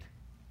faith?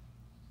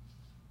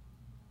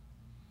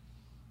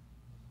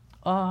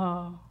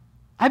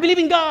 I believe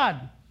in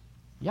God.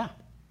 Yeah.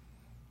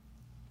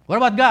 What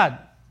about God?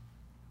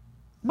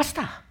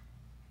 Basta.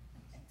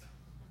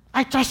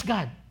 I trust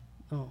God.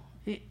 Oh,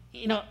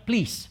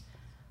 please.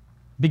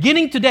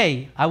 Beginning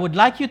today, I would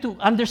like you to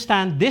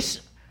understand this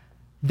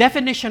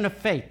definition of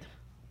faith.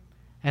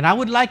 And I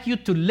would like you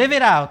to live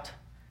it out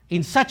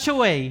in such a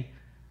way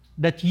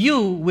that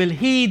you will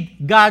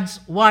heed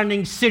God's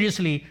warning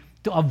seriously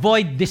to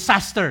avoid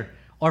disaster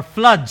or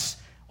floods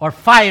or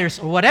fires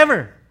or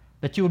whatever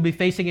that you will be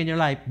facing in your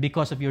life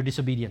because of your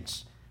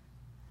disobedience.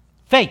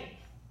 Faith.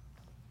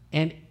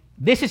 And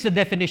this is the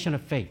definition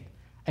of faith.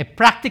 A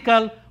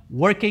practical,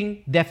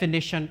 working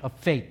definition of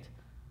faith.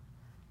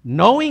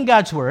 Knowing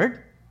God's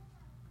word,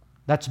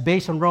 that's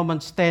based on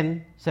Romans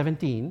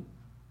 10:17,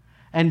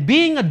 and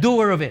being a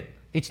doer of it.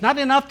 It's not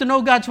enough to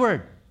know God's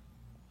word.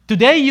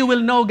 Today you will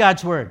know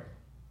God's word.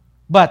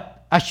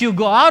 But as you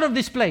go out of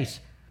this place,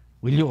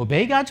 will you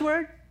obey God's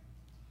word?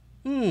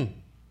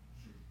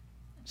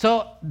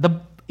 So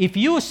if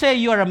you say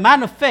you are a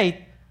man of faith,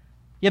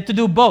 you have to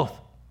do both.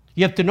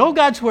 You have to know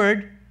God's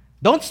word.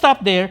 Don't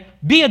stop there.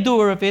 Be a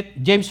doer of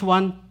it. James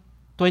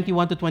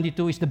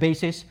 1:21-22 is the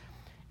basis.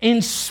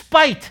 In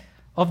spite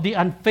of the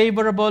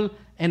unfavorable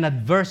and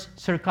adverse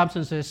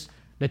circumstances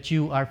that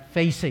you are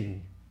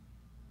facing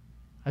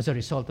as a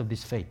result of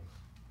this faith.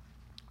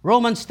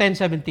 Romans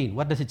 10:17,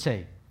 what does it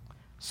say?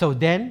 So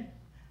then,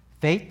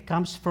 faith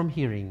comes from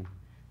hearing,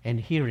 and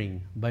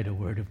hearing by the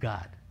word of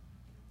God.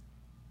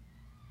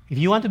 If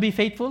you want to be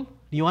faithful,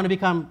 you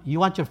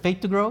want your faith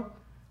to grow,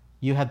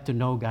 you have to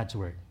know God's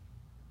word.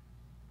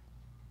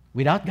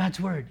 Without God's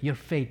word, your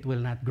faith will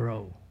not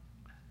grow.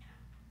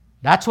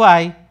 That's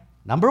why,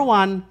 number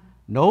one,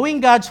 knowing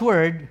God's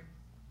word,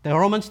 the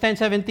Romans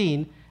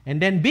 10:17,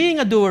 and then being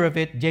a doer of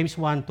it, James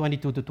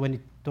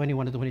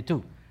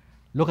 1:21-22.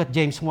 Look at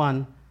James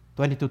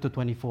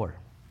 1:22-24.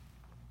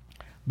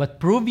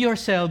 But prove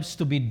yourselves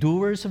to be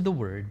doers of the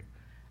word,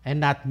 and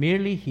not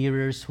merely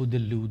hearers who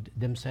delude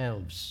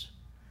themselves.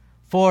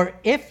 For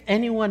if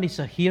anyone is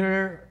a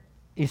hearer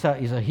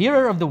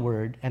of the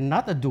word and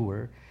not a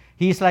doer,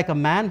 he is like a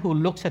man who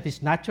looks at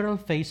his natural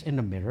face in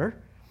a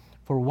mirror.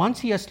 For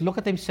once he has looked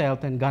at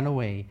himself and gone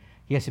away,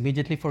 he has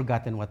immediately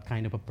forgotten what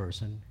kind of a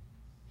person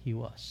he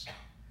was.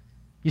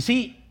 You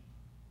see,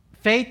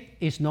 faith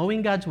is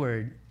knowing God's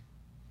word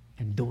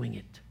and doing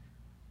it.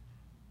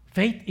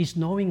 Faith is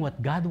knowing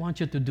what God wants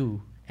you to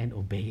do and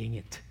obeying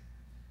it.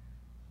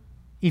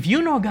 If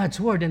you know God's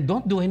word and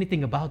don't do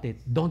anything about it,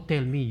 don't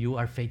tell me you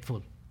are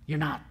faithful.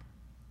 You're not.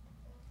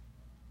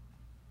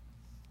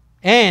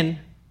 And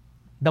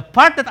the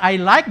part that I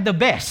like the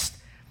best,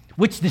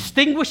 which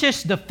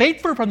distinguishes the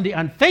faithful from the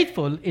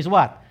unfaithful, is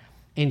what?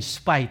 In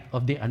spite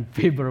of the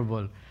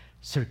unfavorable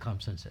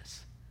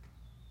circumstances.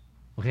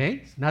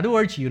 Okay? In other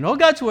words, you know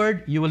God's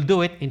word, you will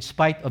do it in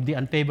spite of the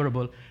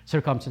unfavorable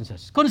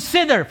circumstances.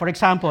 Consider, for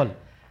example,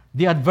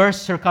 the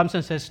adverse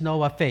circumstances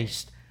Noah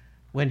faced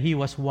when he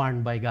was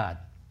warned by God.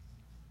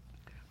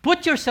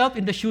 Put yourself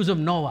in the shoes of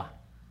Noah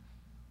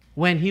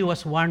when he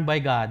was warned by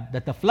God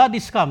that the flood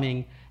is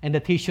coming and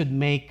that he should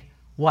make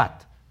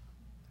what?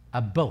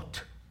 A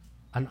boat,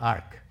 an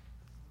ark.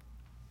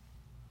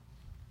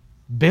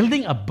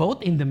 Building a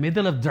boat in the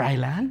middle of dry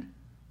land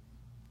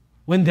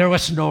when there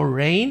was no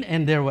rain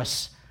and there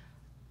was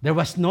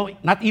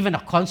not even a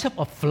concept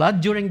of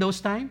flood during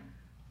those times?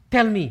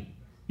 Tell me,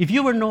 if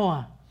you were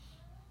Noah,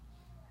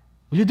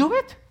 will you do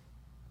it?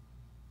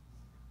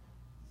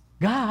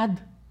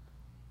 God,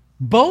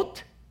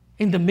 boat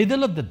in the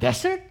middle of the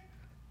desert?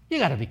 You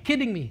got to be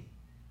kidding me.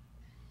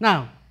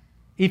 Now,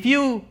 if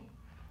you're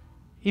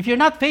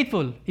not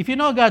faithful, if you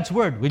know God's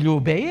word, will you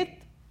obey it?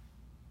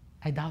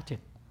 I doubt it.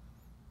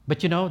 But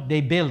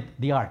they built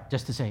the ark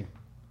just the same.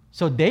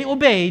 So they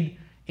obeyed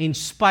in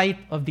spite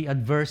of the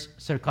adverse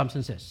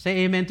circumstances. Say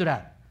amen to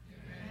that.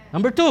 Amen.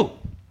 Number 2.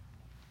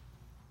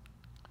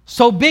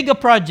 So big a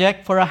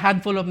project for a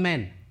handful of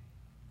men.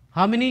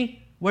 How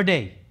many were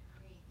they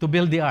to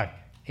build the ark?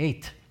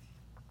 8.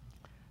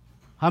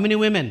 How many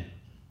women?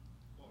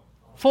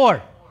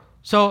 4.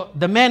 So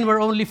the men were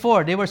only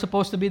 4. They were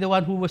supposed to be the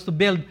one who was to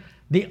build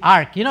the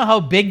ark. You know how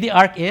big the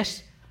ark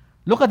is?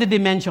 Look at the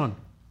dimension.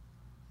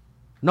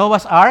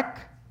 Noah's ark,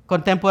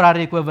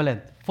 contemporary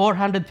equivalent,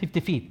 450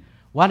 feet.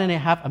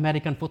 1.5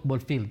 American football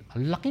field.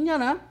 Ang laki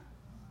niyan, ha?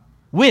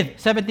 With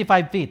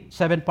 75 feet,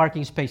 7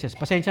 parking spaces.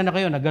 Pasensya na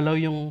kayo,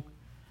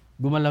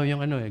 gumalaw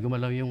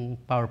yung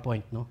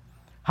PowerPoint, no?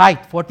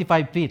 Height,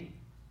 45 feet,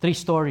 3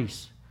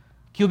 stories.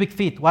 Cubic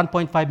feet,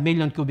 1.5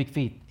 million cubic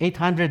feet.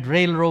 800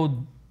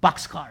 railroad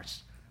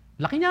boxcars.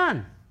 Laki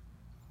niyan.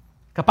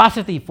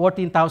 Capacity,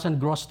 14,000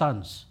 gross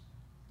tons.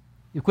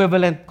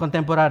 Equivalent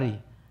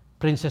contemporary,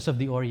 Princess of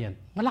the Orient.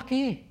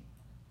 Malaki.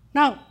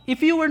 Now,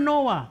 if you were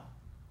Noah,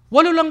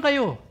 8 lang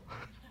kayo.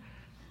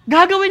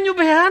 Gagawin nyo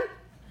ba yan?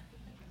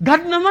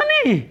 God naman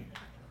eh.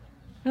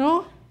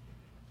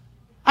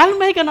 I'll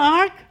make an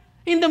ark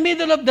in the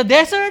middle of the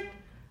desert.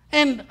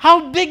 And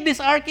how big this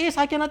ark is,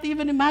 I cannot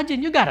even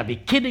imagine. You gotta be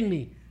kidding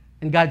me.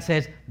 And God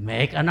says,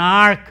 make an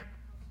ark.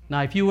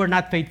 Now, if you were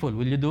not faithful,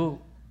 will you do?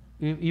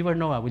 If you were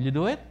Noah, will you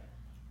do it?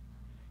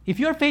 If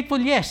you're faithful,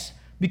 yes.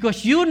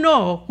 Because you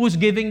know who's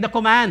giving the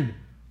command.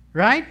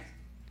 Right?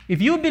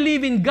 If you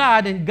believe in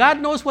God and God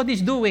knows what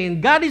He's doing,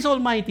 and God is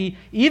almighty,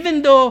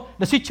 even though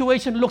the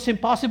situation looks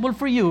impossible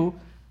for you,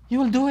 you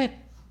will do it.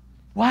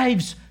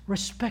 Wives,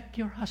 respect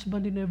your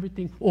husband in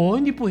everything. Oh,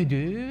 hindi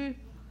pwede.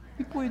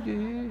 Hindi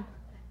pwede.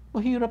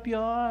 Mahirap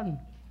yan.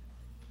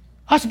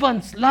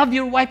 Husbands, love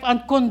your wife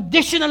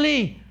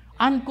unconditionally.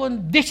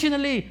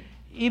 Unconditionally.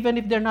 Even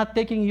if they're not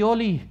taking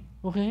Yoli.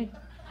 Okay?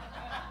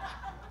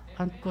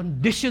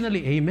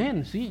 Unconditionally.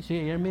 Amen. See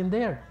amen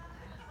there.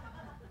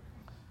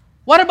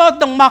 What about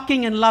the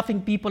mocking and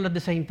laughing people at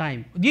the same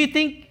time? Do you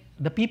think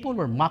the people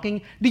were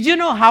mocking? Did you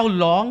know how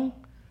long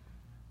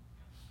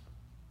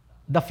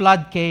the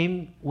flood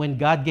came when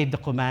God gave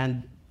the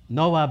command,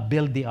 Noah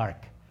build the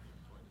ark?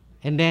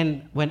 And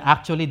then when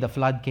actually the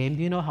flood came,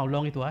 do you know how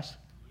long it was?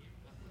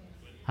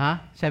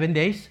 7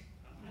 days?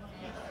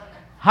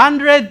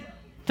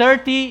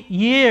 130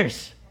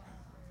 years.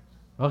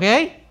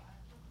 Okay?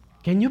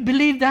 Can you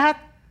believe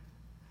that?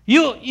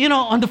 You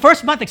know, on the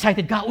first month,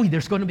 excited ka,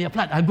 there's going to be a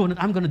flood. I'm going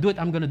to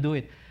do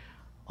it.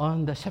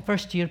 On the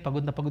first year,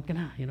 pagod na pagod ka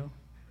na,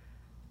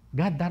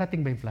 God,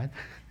 darating ba yung flood?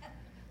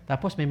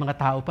 Tapos may mga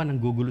tao pa nang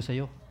gugulo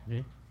sa'yo.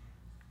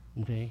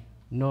 Okay?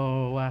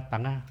 Noah,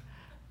 tanga.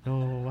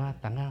 Noah,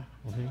 tanga.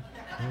 Okay?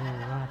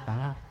 Noah,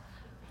 tanga.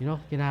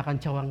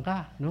 Kinakantsawan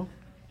ka, no?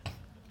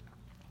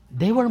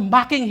 They were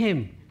mocking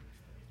him.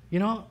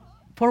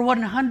 For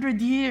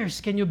 100 years.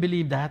 Can you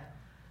believe that?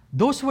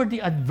 Those were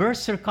the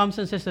adverse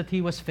circumstances that he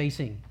was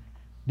facing.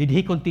 Did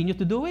he continue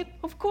to do it?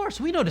 Of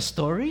course. We know the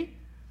story.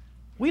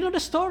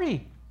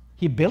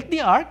 He built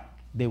the ark.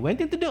 They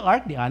went into the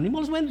ark. The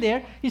animals went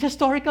there. It's a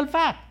historical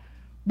fact.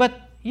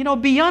 But,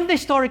 beyond the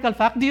historical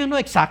fact, do you know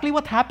exactly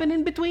what happened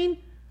in between?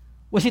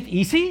 Was it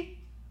easy?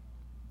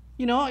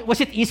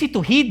 Was it easy to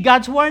heed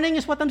God's warning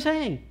is what I'm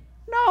saying?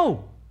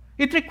 No.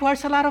 It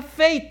requires a lot of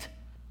faith.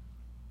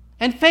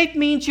 And faith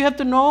means you have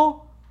to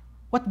know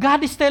what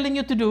God is telling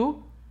you to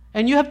do,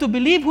 and you have to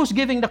believe who's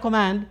giving the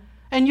command,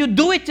 and you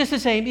do it just the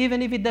same,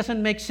 even if it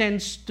doesn't make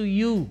sense to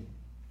you.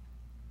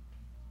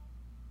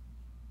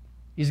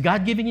 Is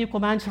God giving you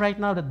commands right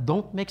now that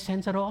don't make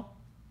sense at all?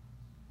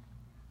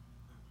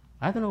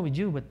 I don't know with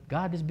you, but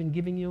God has been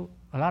giving you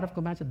a lot of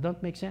commands that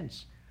don't make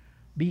sense.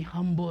 Be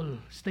humble.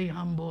 Stay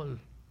humble.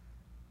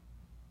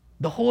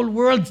 The whole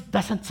world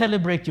doesn't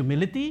celebrate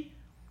humility.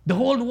 The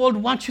whole world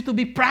wants you to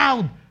be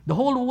proud. The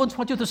whole world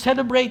wants you to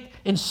celebrate,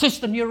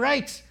 insist on your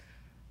rights.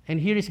 And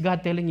here is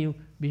God telling you,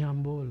 be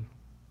humble.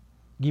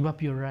 Give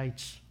up your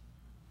rights.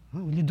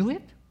 Will you do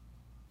it?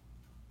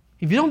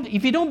 If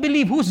you don't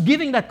believe who's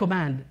giving that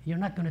command, you're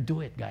not going to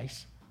do it,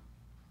 guys.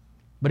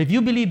 But if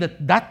you believe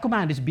that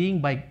command is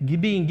being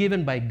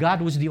given by God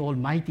who is the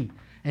Almighty,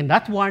 and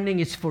that warning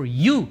is for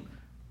you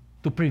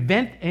to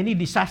prevent any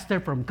disaster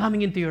from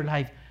coming into your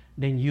life,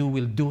 then you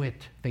will do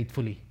it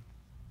faithfully.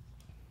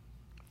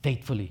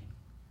 Faithfully.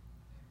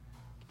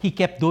 He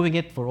kept doing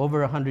it for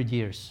over 100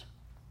 years.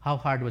 How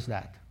hard was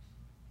that?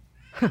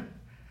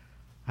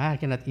 I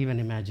cannot even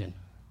imagine.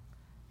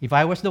 If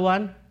I was the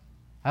one,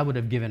 I would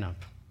have given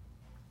up.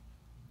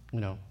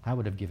 I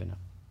would have given up.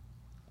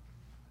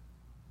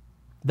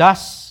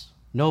 Thus,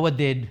 Noah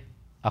did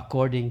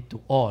according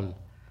to all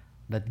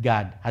that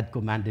God had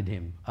commanded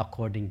him,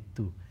 according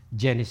to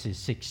Genesis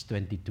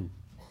 6:22.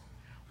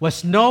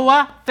 Was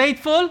Noah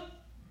faithful?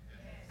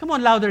 Yes. Come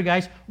on, louder,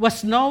 guys.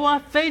 Was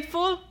Noah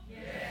faithful?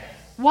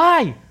 Yes.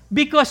 Why?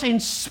 Because in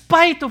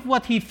spite of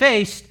what he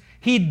faced,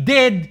 he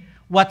did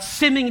what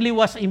seemingly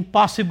was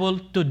impossible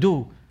to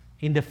do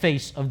in the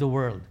face of the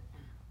world.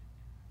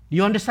 Do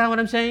you understand what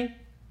I'm saying?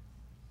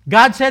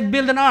 God said,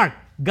 build an ark.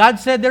 God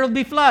said there will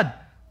be flood.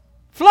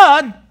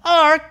 Flood,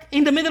 ark,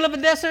 in the middle of a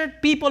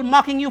desert, people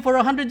mocking you for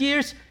 100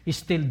 years. He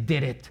still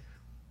did it.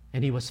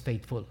 And he was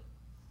faithful.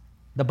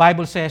 The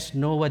Bible says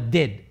Noah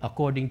did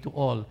according to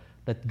all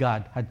that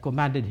God had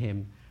commanded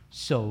him,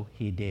 so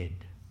he did.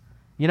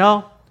 You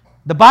know,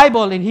 the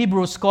Bible in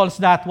Hebrews calls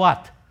that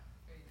what?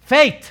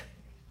 Faith.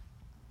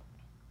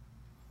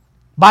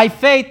 By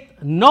faith,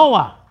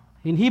 Noah,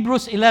 in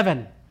Hebrews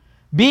 11,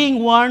 being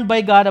warned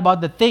by God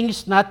about the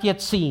things not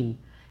yet seen,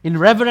 in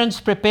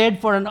reverence prepared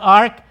for an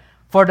ark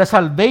for the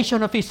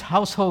salvation of his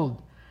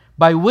household,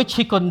 by which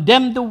he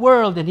condemned the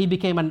world and he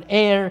became an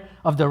heir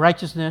of the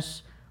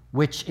righteousness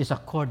which is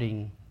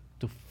according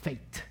to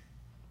faith.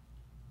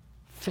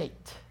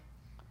 Faith.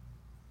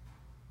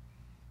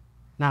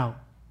 Now,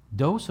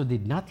 those who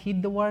did not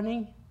heed the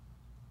warning,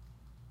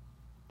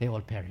 they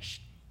all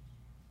perished.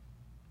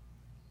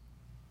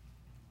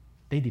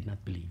 They did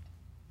not believe.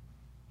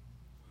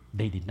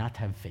 They did not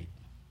have faith.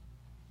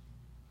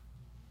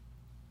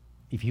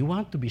 If you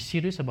want to be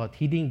serious about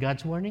heeding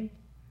God's warning,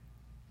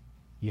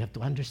 you have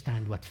to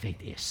understand what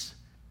faith is.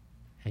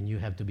 And you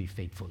have to be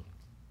faithful.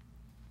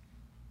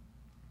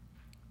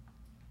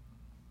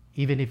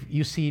 Even if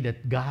you see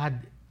that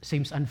God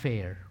seems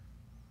unfair,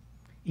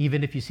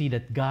 even if you see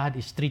that God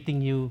is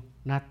treating you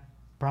not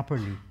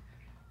properly,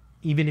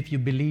 even if you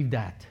believe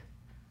that,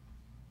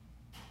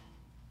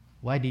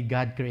 why did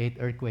God create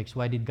earthquakes?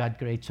 Why did God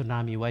create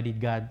tsunami? Why did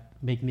God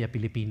make me a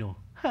Filipino?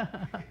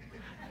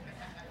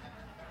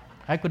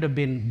 I could have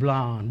been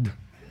blonde.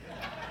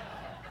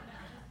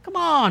 Come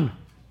on.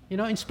 You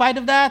know, in spite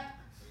of that,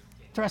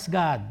 trust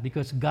God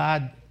because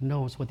God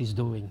knows what He's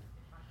doing.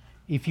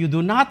 If you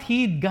do not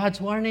heed God's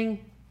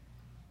warning,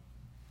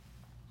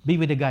 be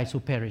with the guys who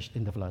perished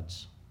in the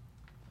floods.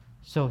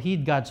 So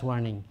heed God's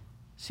warning.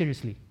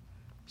 Seriously.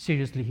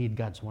 Seriously heed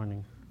God's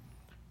warning.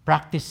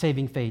 Practice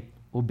saving faith.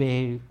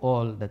 Obey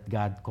all that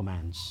God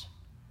commands.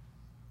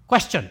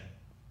 Question.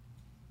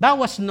 That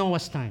was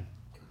Noah's time.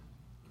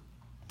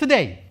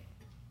 Today,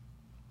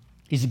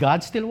 is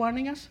God still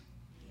warning us?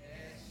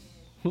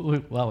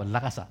 Yes. Wow,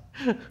 lakas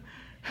ah.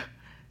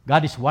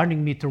 God is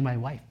warning me through my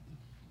wife.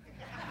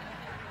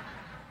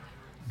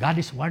 God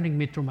is warning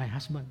me through my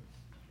husband.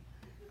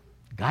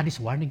 God is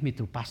warning me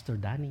through Pastor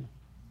Danny.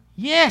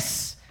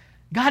 Yes,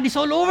 God is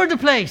all over the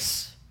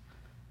place,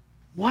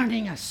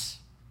 warning us,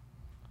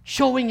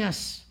 showing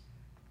us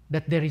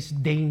that there is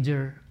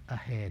danger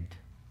ahead.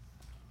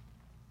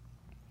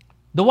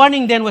 The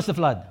warning then was the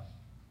flood.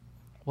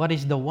 What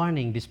is the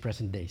warning these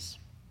present days?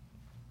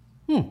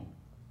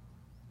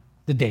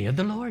 The day of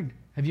the Lord.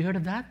 Have you heard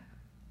of that?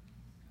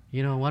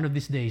 You know, one of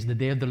these days, the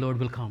day of the Lord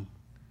will come.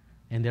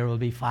 And there will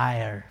be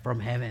fire from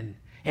heaven.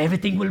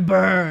 Everything will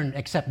burn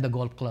except the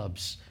golf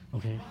clubs.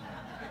 Okay?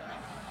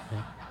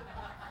 Okay?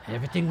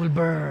 Everything will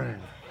burn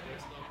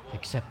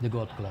except the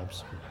golf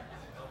clubs.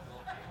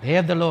 Day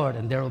of the Lord,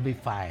 and there will be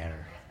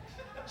fire.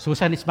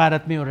 Susan is mad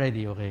at me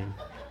already, okay?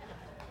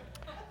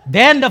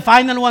 Then the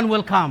final one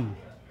will come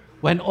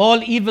when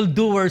all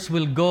evildoers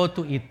will go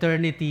to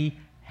eternity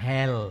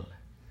hell.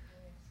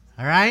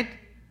 All right?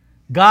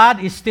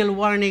 God is still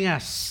warning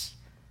us.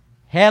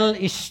 Hell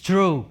is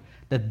true.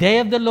 The day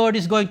of the Lord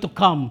is going to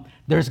come.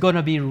 There's going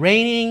to be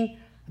raining.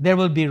 There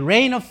will be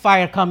rain of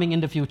fire coming in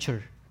the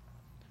future.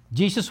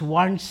 Jesus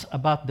warns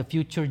about the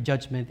future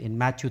judgment in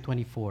Matthew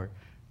 24,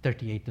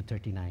 38 to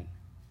 39.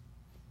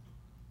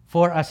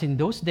 For as in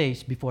those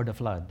days before the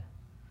flood,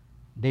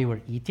 they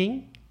were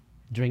eating,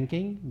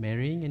 drinking,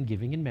 marrying, and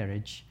giving in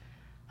marriage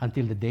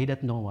until the day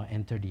that Noah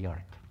entered the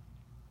ark.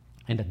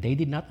 And that they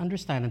did not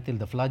understand until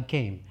the flood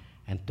came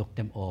and took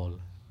them all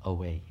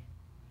away.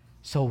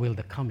 So will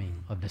the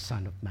coming of the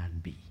Son of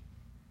Man be.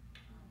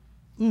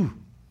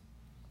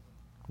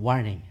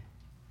 Warning.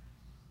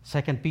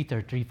 2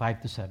 Peter 3,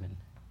 5 to 7.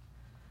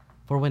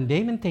 For when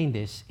they maintain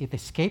this, it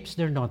escapes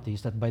their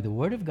notice that by the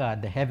word of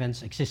God the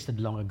heavens existed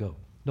long ago.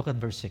 Look at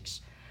verse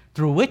 6.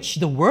 Through which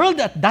the world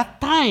at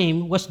that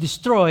time was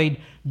destroyed,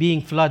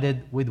 being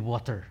flooded with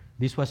water.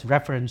 This was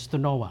reference to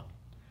Noah.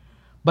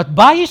 But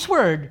by his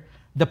word,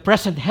 the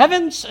present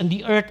heavens and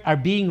the earth are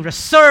being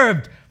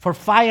reserved for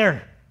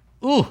fire.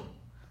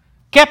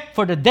 Kept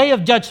for the day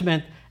of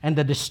judgment and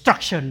the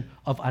destruction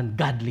of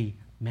ungodly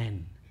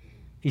men.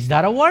 Is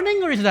that a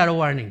warning or is that a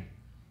warning?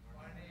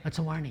 That's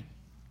a warning.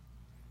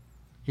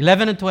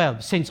 11 and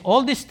 12. Since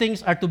all these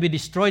things are to be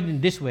destroyed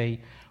in this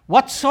way,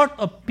 what sort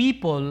of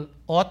people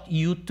ought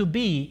you to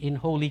be in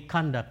holy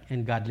conduct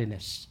and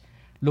godliness,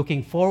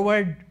 looking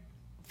forward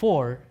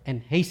for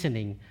and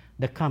hastening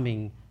the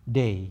coming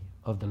day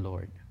of the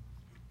Lord?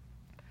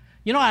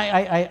 You know,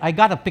 I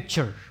got a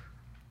picture.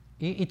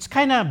 It's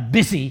kind of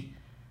busy,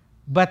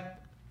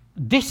 but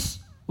this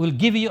will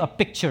give you a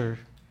picture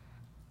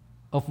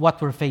of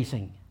what we're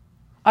facing.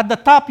 At the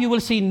top, you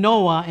will see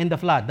Noah and the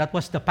flood. That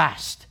was the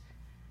past.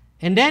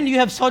 And then you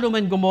have Sodom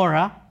and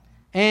Gomorrah.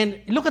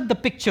 And look at the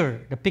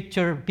picture. The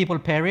picture, people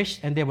perished,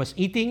 and there was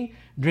eating,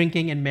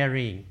 drinking, and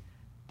marrying.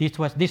 This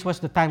was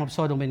the time of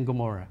Sodom and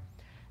Gomorrah.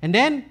 And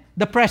then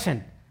the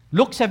present.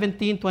 Luke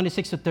 17,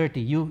 26 to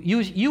 30.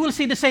 You will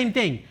see the same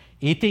thing.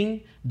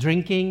 Eating,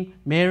 drinking,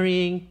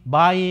 marrying,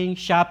 buying,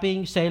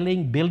 shopping,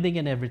 selling, building,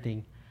 and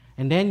everything.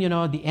 And then,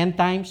 the end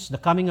times, the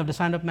coming of the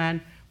Son of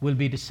Man will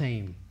be the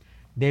same.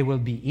 They will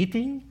be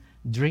eating,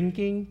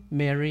 drinking,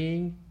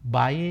 marrying,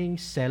 buying,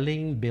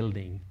 selling,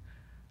 building.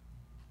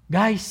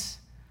 Guys,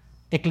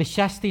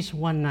 Ecclesiastes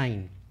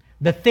 1:9.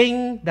 The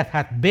thing that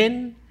hath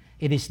been,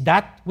 it is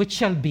that which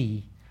shall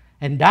be,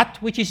 and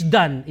that which is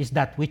done is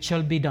that which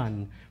shall be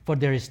done, for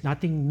there is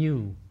nothing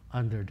new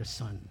under the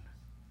sun.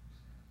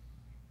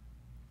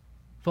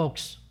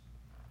 Folks,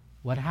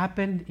 what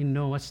happened in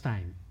Noah's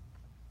time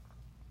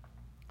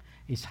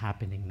is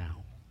happening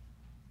now.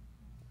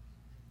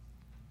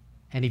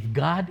 And if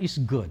God is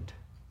good,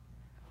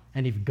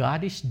 and if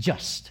God is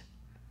just,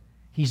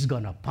 He's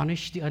going to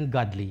punish the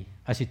ungodly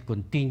as it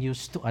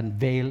continues to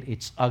unveil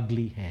its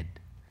ugly head.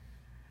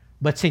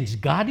 But since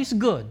God is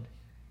good,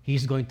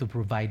 He's going to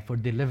provide for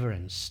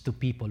deliverance to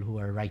people who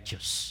are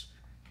righteous.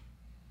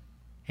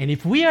 And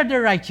if we are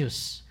the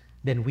righteous,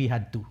 then we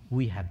have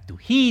to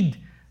heed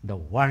the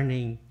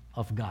warning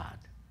of God.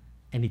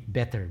 And we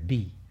better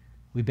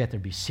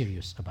be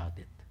serious about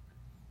it.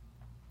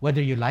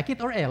 Whether you like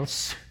it or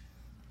else,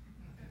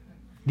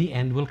 the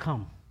end will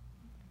come.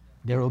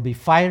 There will be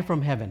fire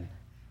from heaven,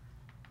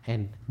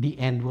 and the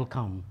end will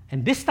come.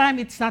 And this time,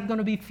 it's not going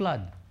to be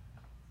flood.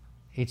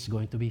 It's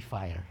going to be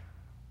fire.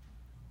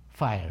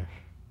 Fire.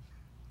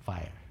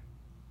 Fire.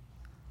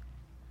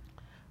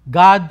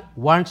 God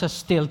warns us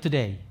still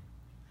today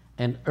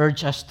and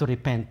urges us to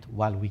repent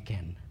while we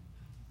can.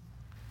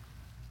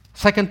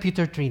 2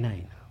 Peter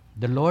 3:9.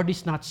 The Lord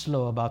is not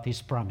slow about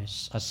His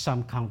promise, as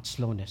some count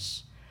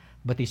slowness,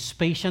 but is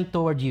patient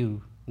toward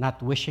you,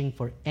 not wishing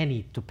for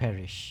any to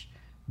perish,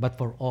 but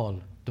for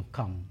all to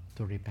come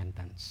to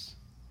repentance.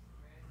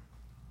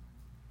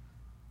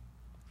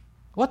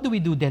 What do we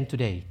do then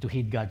today to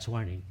heed God's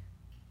warning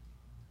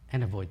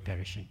and avoid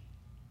perishing?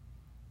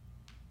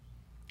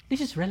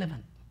 This is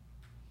relevant.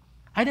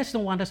 I just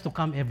don't want us to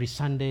come every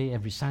Sunday,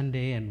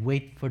 and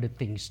wait for the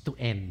things to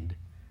end.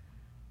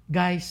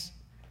 Guys,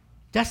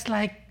 just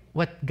like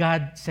what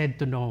God said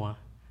to Noah,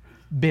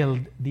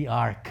 build the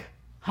ark.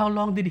 How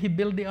long did He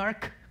build the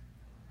ark?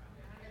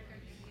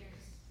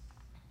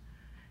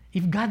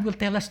 If God will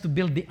tell us to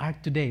build the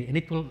ark today, and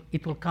it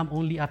will come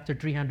only after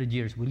 300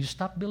 years, will you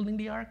stop building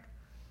the ark?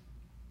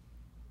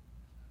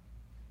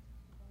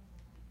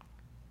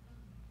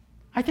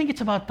 I think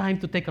it's about time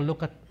to take a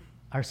look at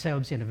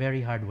ourselves in a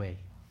very hard way.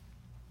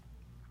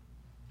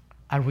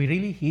 Are we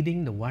really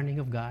heeding the warning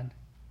of God?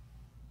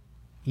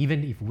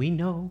 Even if we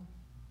know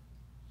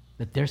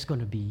that there's going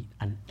to be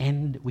an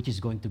end which is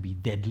going to be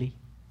deadly?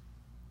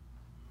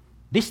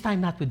 This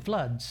time not with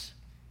floods,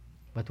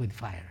 but with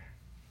fire.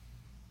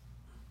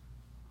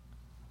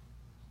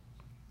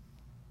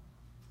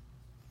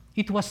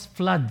 It was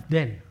flood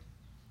then,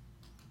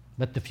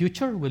 but the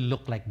future will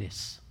look like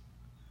this.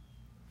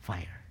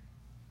 Fire.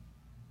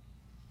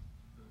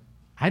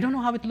 I don't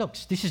know how it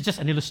looks. This is just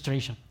an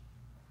illustration.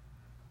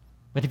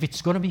 But if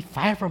it's going to be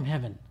fire from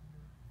heaven,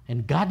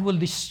 and God will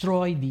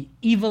destroy the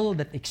evil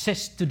that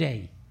exists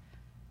today,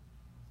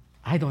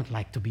 I don't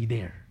like to be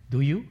there.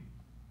 Do you?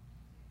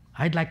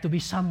 I'd like to be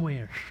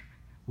somewhere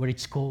where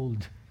it's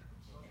cold.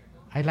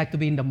 I'd like to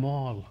be in the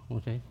mall,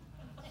 okay?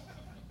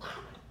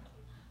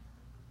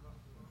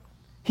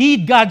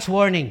 Heed God's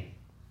warning.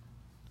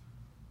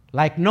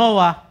 Like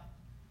Noah,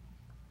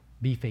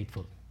 be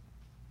faithful.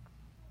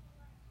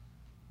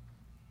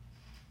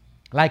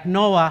 Like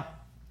Noah,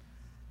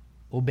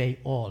 obey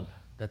all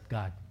that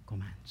God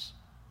commands.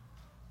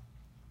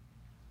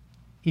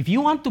 If you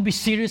want to be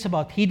serious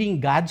about heeding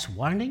God's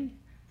warning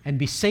and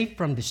be safe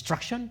from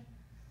destruction,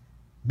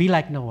 be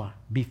like Noah,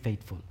 be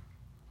faithful.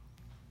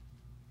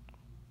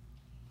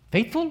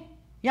 Faithful?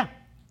 Yeah.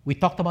 We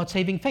talked about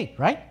saving faith,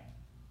 right?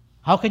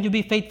 How can you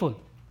be faithful?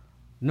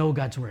 Know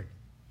God's word.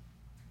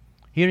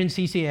 Here in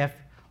CCF,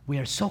 we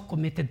are so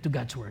committed to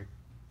God's word.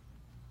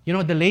 You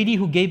know, the lady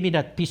who gave me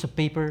that piece of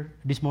paper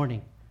this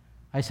morning,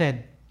 I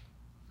said,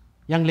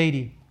 young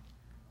lady,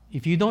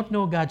 if you don't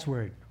know God's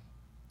word,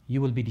 you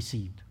will be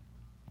deceived.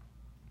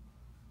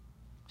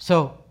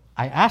 So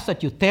I ask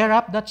that you tear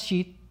up that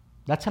sheet.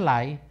 That's a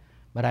lie,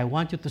 but I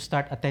want you to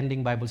start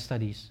attending Bible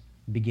studies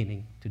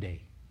beginning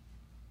today.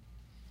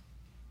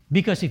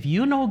 Because if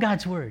you know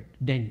God's word,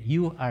 then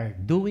you are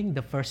doing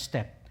the first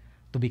step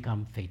to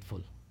become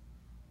faithful.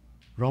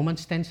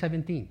 Romans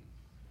 10:17.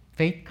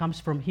 Faith comes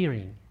from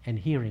hearing, and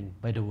hearing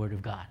by the word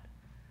of God.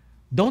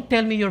 Don't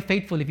tell me you're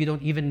faithful if you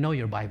don't even know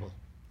your Bible.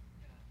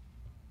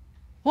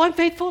 Oh, I'm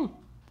faithful.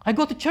 I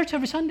go to church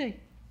every Sunday.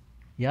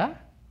 Yeah?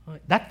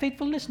 That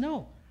faithfulness?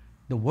 No.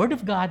 The word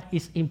of God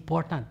is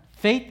important.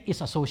 Faith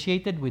is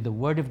associated with the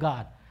word of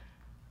God.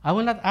 I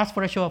will not ask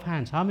for a show of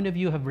hands. How many of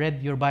you have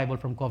read your Bible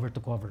from cover to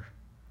cover?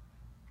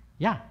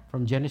 Yeah,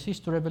 from Genesis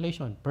to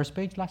Revelation. First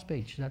page, last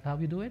page. Is that how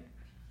you do it?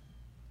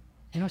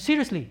 You know,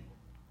 seriously.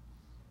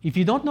 If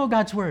you don't know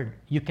God's word,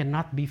 you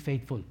cannot be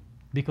faithful.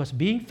 Because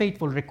being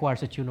faithful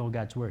requires that you know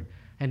God's word.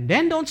 And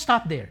then don't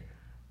stop there.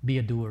 Be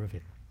a doer of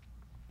it.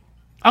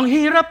 Ang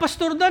hirap,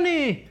 Pastor Dan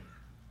eh.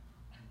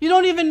 You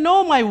don't even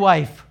know my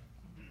wife.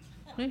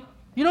 Okay?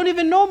 You don't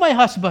even know my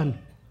husband.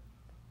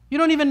 You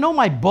don't even know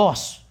my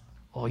boss.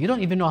 Oh, you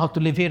don't even know how to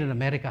live here in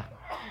America.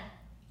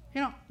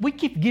 We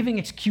keep giving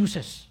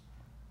excuses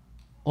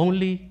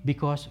only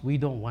because we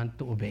don't want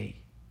to obey.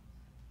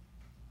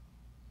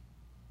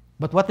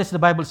 But what is the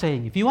Bible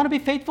saying? If you want to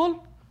be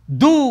faithful,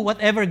 do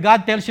whatever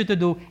God tells you to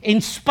do in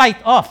spite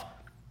of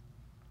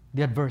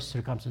the adverse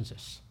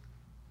circumstances.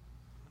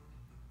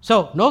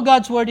 So, know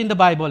God's word in the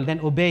Bible,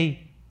 then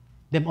obey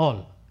them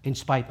all in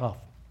spite of.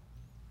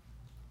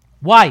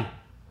 Why?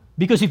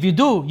 Because if you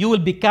do, you will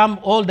become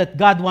all that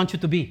God wants you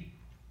to be.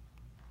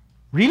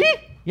 Really?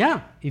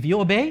 Yeah. If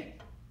you obey,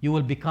 you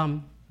will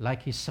become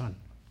like His Son.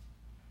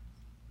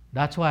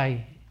 That's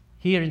why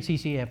here in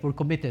CCF, we're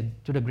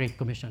committed to the Great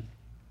Commission.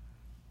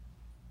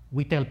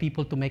 We tell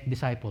people to make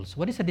disciples.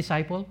 What is a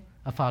disciple?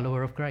 A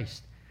follower of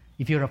Christ.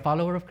 If you're a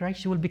follower of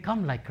Christ, you will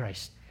become like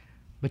Christ.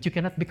 But you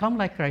cannot become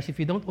like Christ if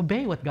you don't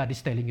obey what God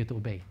is telling you to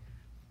obey.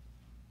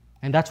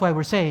 And that's why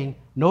we're saying,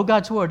 know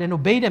God's word and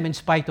obey them in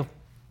spite of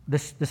the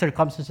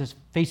circumstances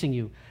facing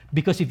you.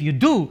 Because if you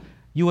do,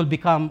 you will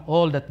become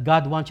all that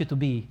God wants you to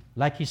be,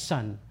 like His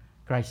Son,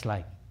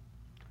 Christ-like.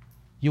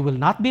 You will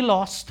not be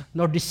lost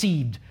nor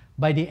deceived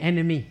by the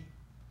enemy.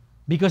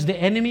 Because the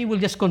enemy will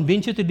just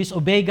convince you to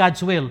disobey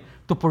God's will,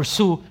 to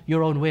pursue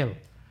your own will.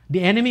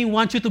 The enemy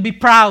wants you to be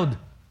proud.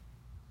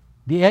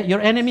 Satan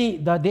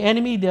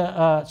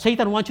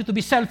wants you to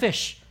be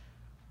selfish.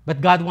 But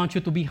God wants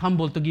you to be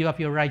humble, to give up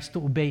your rights, to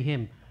obey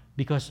Him.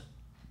 Because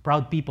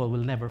proud people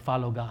will never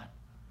follow God.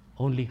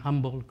 Only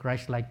humble,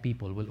 Christ-like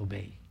people will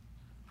obey.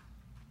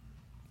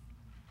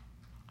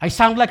 I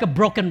sound like a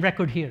broken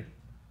record here.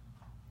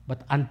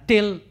 But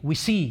until we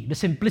see the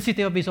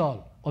simplicity of it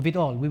all,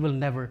 we will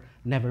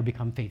never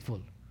become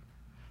faithful.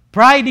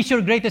 Pride is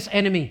your greatest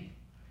enemy.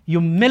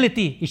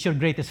 Humility is your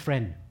greatest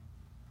friend.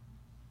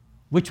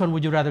 Which one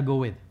would you rather go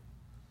with?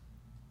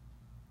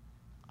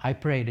 I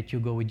pray that you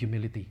go with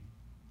humility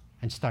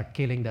and start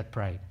killing that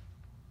pride.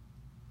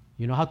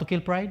 You know how to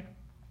kill pride?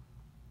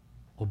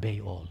 Obey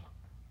all.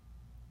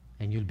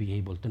 And you'll be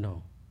able to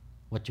know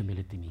what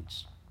humility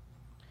means.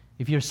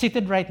 If you're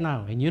seated right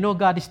now and you know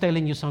God is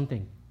telling you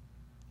something,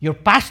 your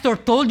pastor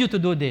told you to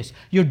do this,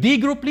 your D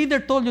group leader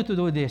told you to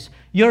do this,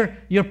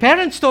 your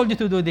parents told you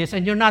to do this,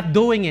 and you're not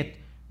doing it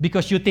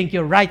because you think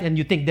you're right and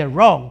you think they're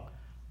wrong,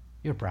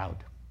 you're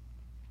proud.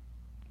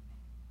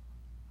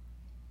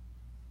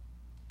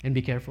 And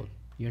be careful,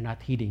 you're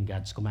not heeding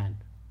God's command,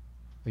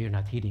 or you're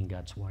not heeding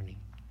God's warning.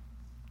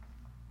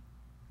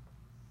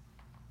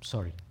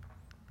 Sorry.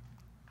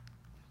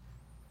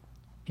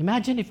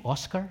 Imagine if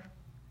Oscar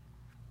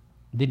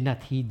did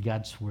not heed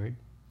God's word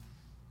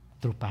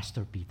through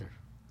Pastor Peter.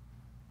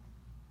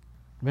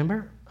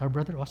 Remember our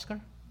brother Oscar?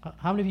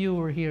 How many of you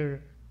were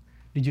here?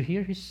 Did you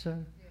hear his...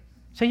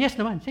 Say yes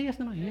naman. Say yes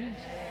naman. Yes.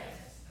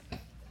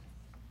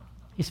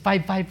 He's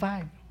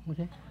 555.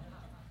 Okay?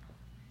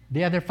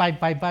 The other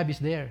 555 is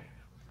there.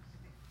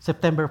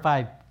 September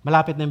 5.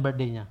 Malapit na yung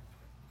birthday niya.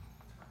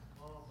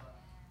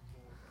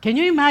 Can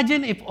you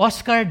imagine if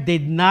Oscar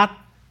did not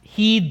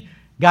heed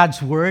God's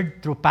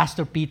word through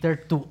Pastor Peter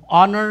to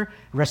honor,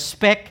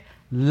 respect,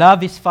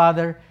 love his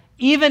father,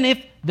 even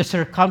if the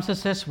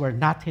circumstances were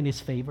not in his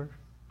favor?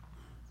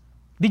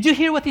 Did you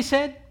hear what he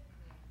said?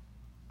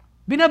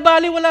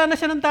 Binabaliwala na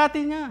siya ng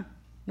tatay niya.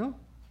 No?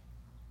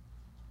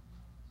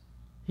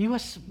 He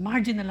was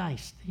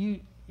marginalized.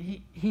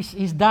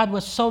 His dad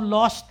was so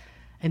lost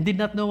and did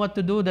not know what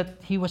to do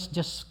that he was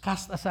just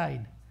cast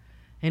aside.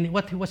 And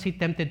what was he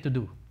tempted to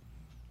do?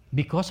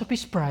 Because of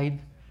his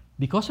pride,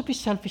 because of his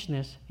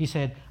selfishness, he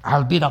said,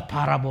 I'll be the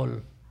parable.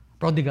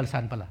 Prodigal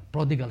son pala.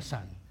 Prodigal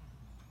son.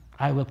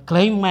 I will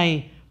claim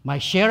my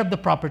share of the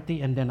property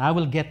and then I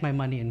will get my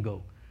money and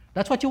go.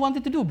 That's what you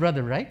wanted to do,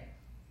 brother, right?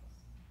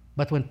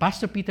 But when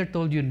Pastor Peter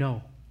told you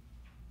no,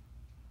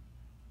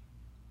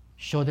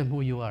 show them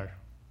who you are.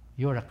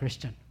 You're a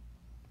Christian.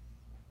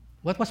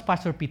 What was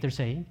Pastor Peter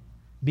saying?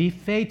 Be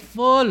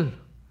faithful.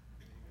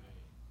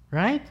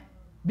 Right?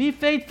 Be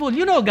faithful.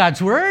 You know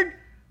God's word.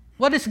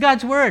 What is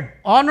God's word?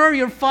 Honor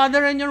your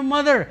father and your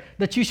mother,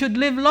 that you should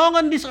live long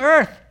on this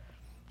earth.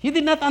 He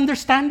did not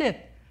understand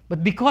it.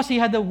 But because he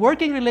had a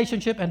working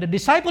relationship and a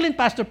disciple in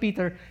Pastor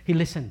Peter, he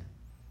listened.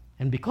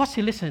 And because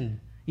he listened,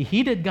 he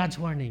heeded God's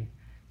warning,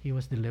 he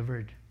was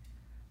delivered.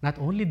 Not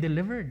only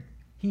delivered,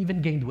 he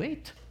even gained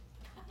weight.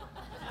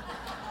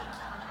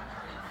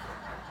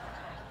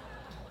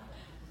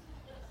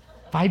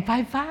 Five.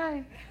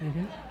 Okay.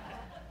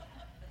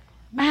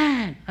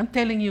 Man, I'm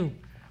telling you,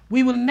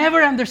 we will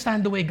never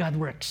understand the way God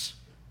works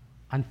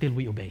until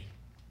we obey.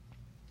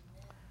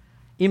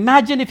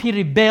 Imagine if he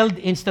rebelled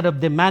instead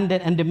of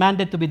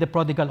demanded to be the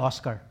prodigal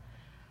Oscar.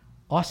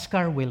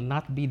 Oscar will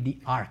not be the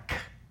ark.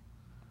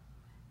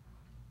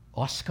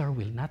 Oscar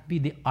will not be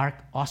the ark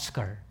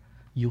Oscar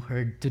you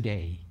heard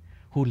today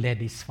who led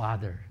his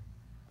father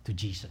to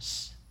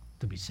Jesus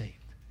to be saved.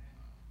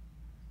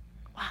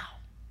 Wow.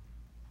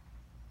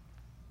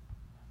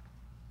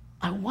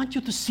 I want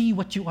you to see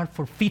what you are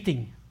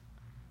forfeiting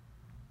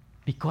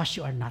because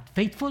you are not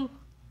faithful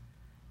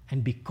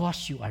and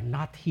because you are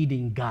not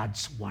heeding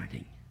God's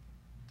warning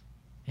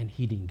and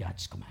heeding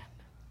God's command.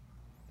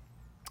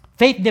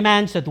 Faith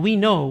demands that we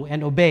know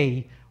and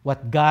obey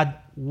what God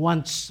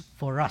wants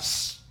for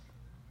us.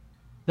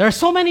 There are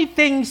so many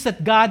things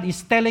that God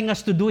is telling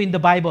us to do in the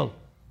Bible.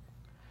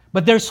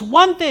 But there's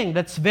one thing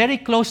that's very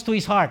close to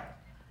His heart,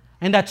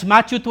 and that's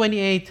Matthew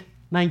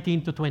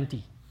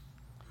 28:19-20.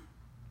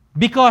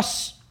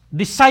 Because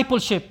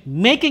discipleship,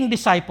 making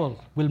disciples,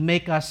 will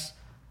make us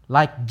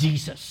like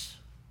Jesus.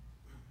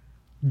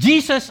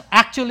 Jesus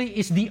actually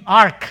is the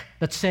ark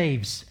that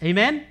saves.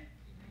 Amen?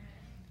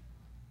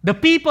 The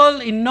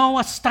people in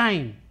Noah's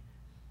time,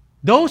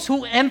 those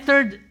who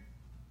entered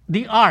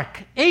the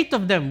ark, 8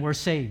 of them were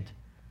saved.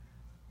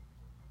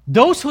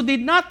 Those who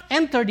did not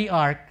enter the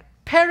ark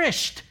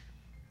perished.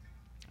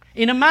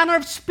 In a manner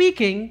of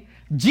speaking,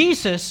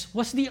 Jesus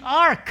was the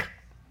ark.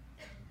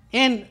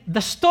 And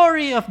the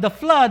story of the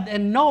flood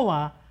and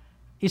Noah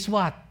is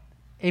what?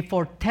 A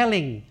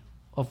foretelling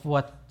of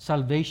what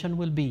salvation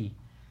will be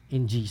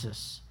in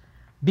Jesus.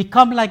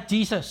 Become like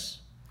Jesus.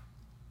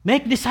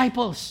 Make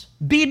disciples.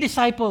 Be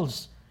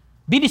disciples.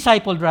 Be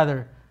discipled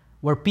rather,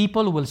 where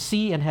people will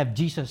see and have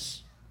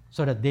Jesus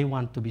so that they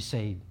want to be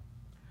saved.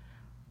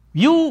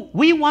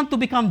 We want to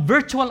become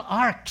virtual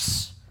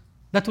arks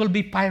that will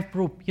be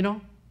fireproof. You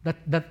know,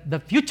 that the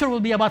future will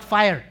be about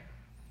fire.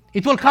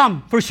 It will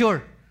come for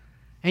sure.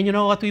 And you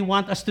know what we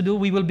want us to do?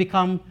 We will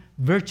become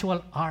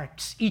virtual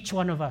arks. Each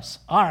one of us,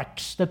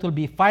 arks that will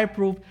be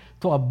fireproof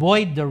to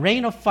avoid the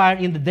rain of fire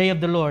in the day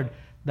of the Lord,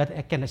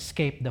 that can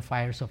escape the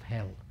fires of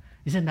hell.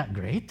 Isn't that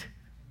great?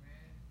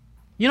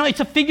 You know, it's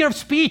a figure of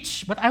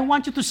speech, but I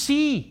want you to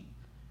see.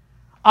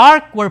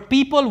 Ark where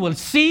people will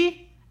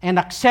see and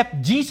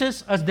accept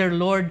Jesus as their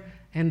Lord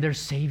and their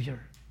Savior.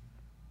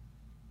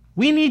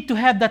 We need to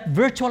have that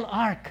virtual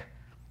ark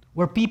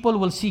where people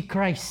will see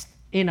Christ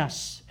in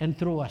us and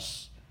through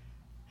us.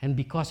 And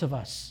because of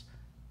us,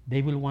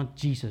 they will want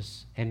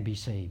Jesus and be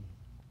saved.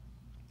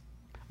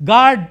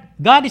 God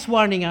is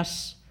warning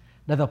us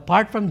that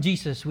apart from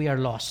Jesus, we are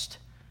lost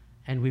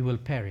and we will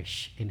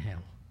perish in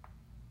hell.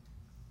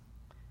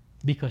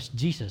 Because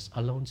Jesus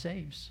alone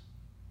saves.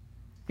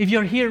 If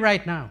you're here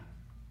right now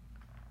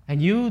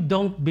and you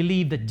don't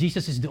believe that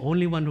Jesus is the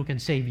only one who can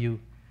save you,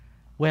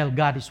 well,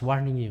 God is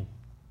warning you.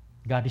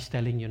 God is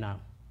telling you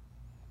now.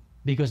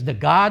 Because the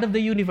God of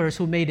the universe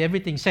who made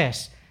everything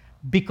says,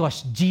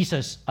 because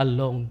Jesus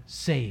alone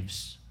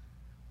saves.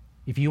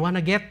 If you want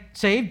to get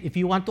saved, if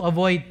you want to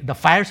avoid the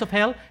fires of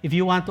hell, if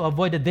you want to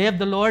avoid the day of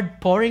the Lord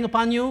pouring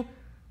upon you,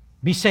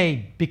 be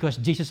saved because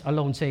Jesus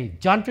alone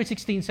saved. John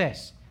 3:16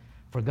 says,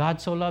 for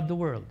God so loved the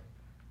world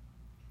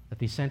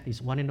that He sent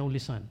His one and only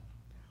Son.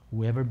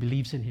 Whoever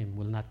believes in Him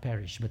will not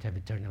perish but have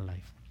eternal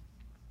life.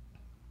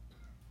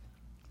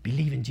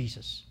 Believe in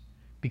Jesus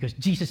because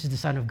Jesus is the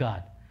Son of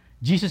God.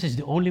 Jesus is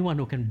the only one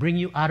who can bring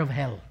you out of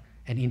hell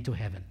and into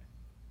heaven.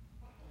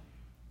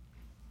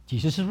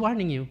 Jesus is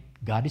warning you.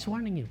 God is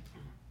warning you.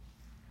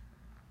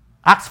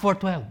 Acts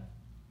 4:12.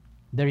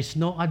 There is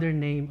no other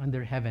name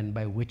under heaven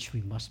by which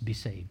we must be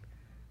saved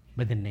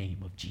but the name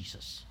of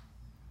Jesus.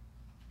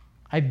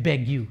 I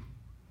beg you,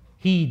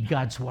 heed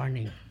God's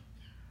warning.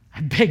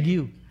 I beg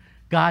you,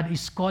 God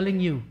is calling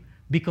you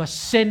because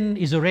sin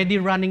is already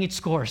running its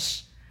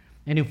course.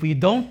 And if we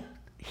don't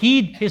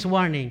heed His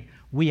warning,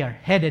 we are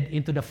headed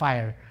into the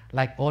fire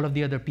like all of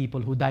the other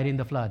people who died in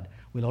the flood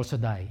will also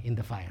die in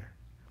the fire.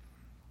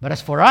 But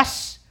as for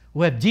us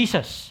who have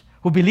Jesus,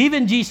 who believe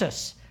in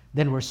Jesus,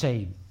 then we're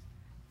saved.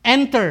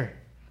 Enter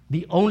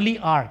the only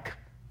ark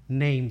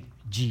named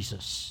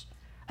Jesus.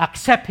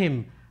 Accept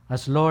Him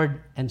as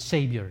Lord and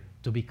Savior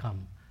to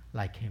become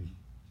like Him.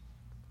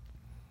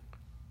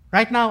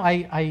 Right now,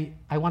 I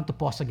want to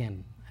pause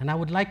again. And I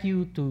would like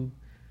you to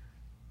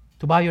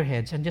bow your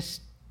heads and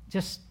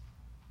just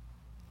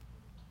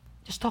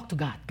talk to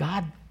God.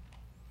 God,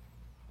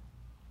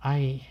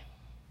 I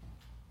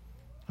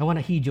want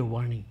to heed your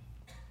warning.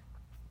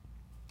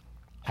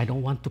 I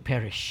don't want to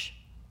perish.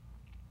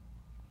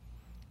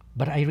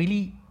 But I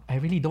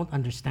really don't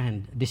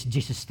understand this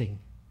Jesus thing.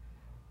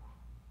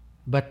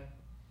 But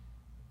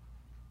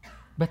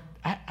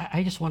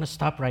I just want to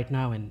stop right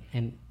now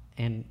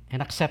and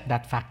accept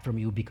that fact from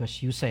you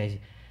because you say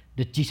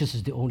that Jesus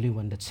is the only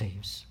one that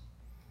saves.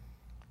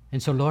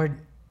 And so, Lord,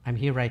 I'm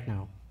here right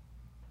now.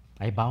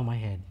 I bow my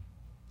head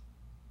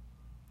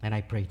and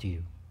I pray to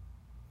you.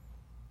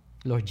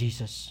 Lord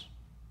Jesus,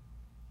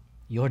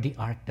 you're the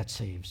ark that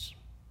saves.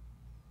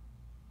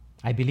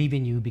 I believe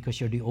in you because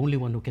you're the only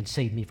one who can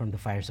save me from the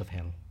fires of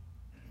hell.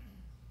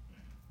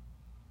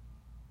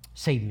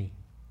 Save me.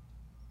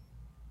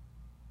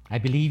 I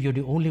believe you're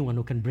the only one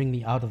who can bring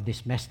me out of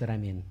this mess that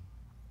I'm in.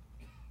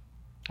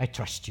 I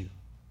trust you.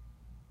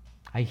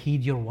 I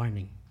heed your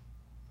warning.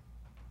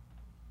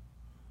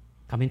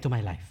 Come into my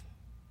life.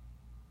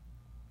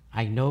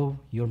 I know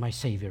you're my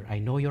Savior. I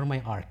know you're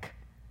my ark.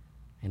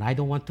 And I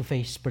don't want to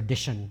face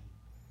perdition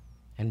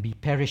and be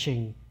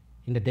perishing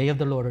in the day of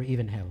the Lord or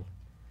even hell.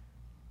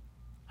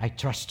 I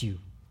trust you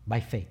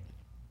by faith.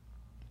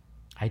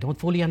 I don't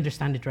fully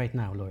understand it right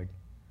now, Lord,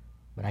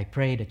 But I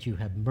pray that you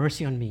have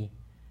mercy on me.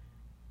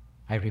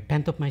 I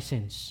repent of my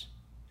sins.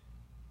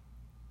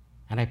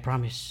 And I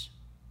promise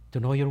to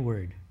know your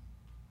word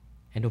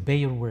and obey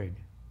your word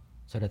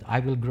so that I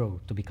will grow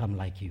to become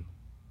like you.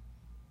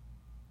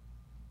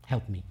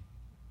 Help me.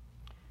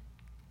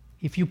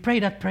 If you pray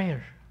that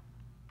prayer,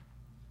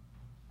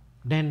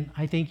 then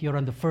I think you're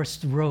on the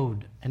first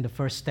road and the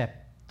first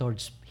step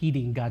towards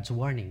heeding God's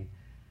warning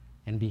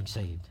and being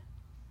saved.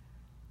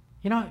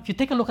 You know, if you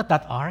take a look at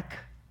that ark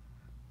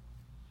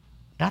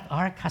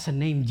has a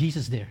name,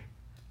 Jesus, there.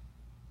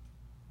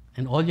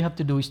 And all you have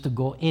to do is to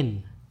go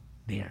in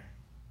there.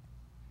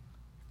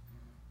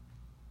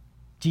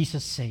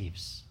 Jesus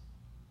saves.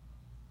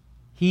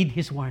 Heed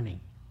his warning.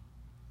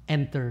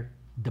 Enter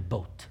the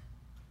boat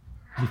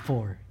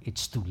before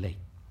it's too late.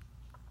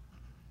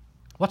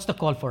 What's the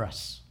call for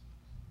us?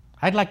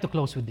 I'd like to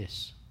close with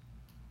this.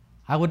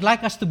 I would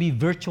like us to be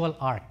virtual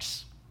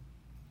arks.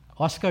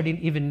 Oscar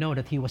didn't even know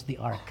that he was the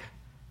ark.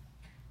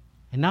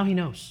 And now he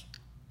knows.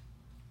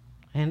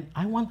 And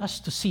I want us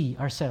to see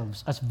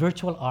ourselves as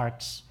virtual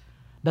arks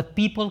that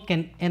people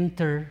can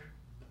enter,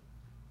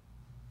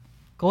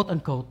 quote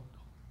unquote,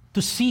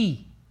 to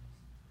see,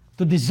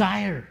 to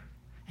desire,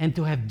 and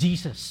to have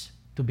Jesus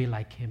to be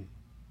like him.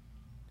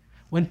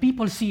 When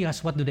people see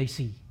us, what do they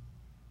see?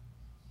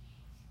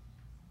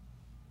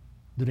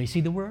 Do they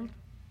see the world?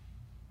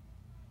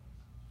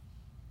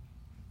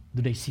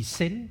 Do they see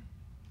sin?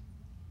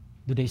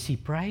 Do they see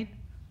pride?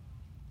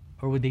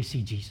 Or would they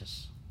see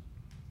Jesus?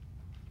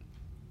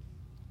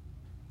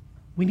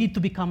 We need to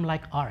become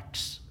like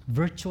arks,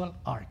 virtual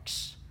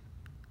arks.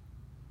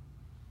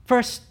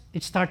 First,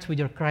 it starts with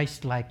your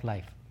Christ-like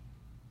life.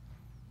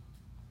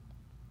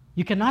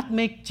 You cannot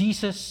make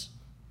Jesus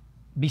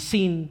be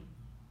seen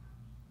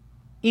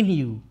in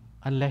you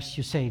unless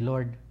you say,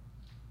 Lord,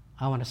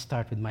 I want to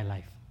start with my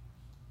life.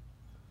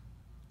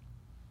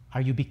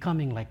 Are you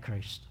becoming like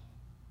Christ?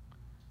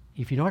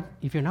 If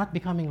you're not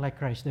becoming like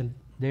Christ, then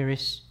there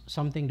is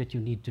something that you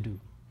need to do.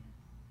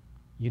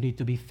 You need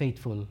to be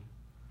faithful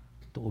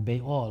to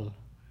obey all.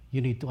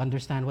 You need to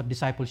understand what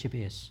discipleship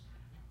is.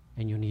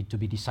 And you need to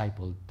be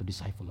discipled to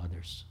disciple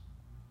others.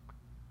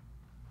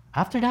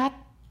 After that,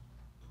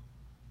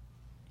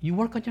 you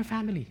work on your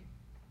family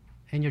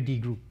and your D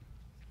group.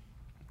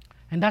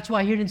 And that's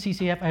why here in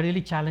CCF, I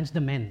really challenge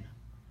the men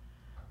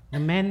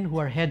who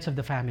are heads of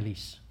the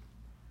families.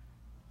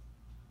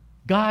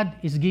 God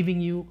is giving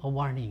you a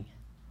warning.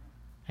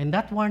 And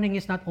that warning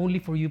is not only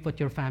for you, but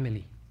your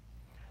family.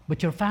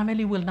 But your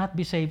family will not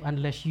be saved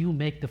unless you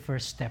make the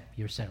first step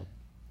yourself.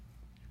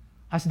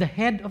 As the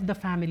head of the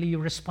family,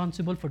 you're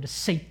responsible for the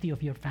safety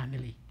of your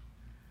family.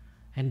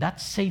 And that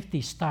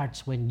safety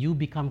starts when you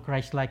become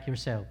Christ-like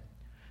yourself,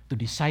 to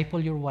disciple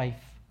your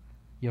wife,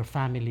 your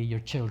family, your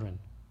children.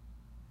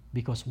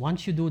 Because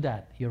once you do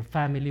that, your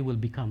family will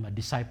become a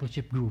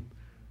discipleship group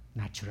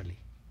naturally.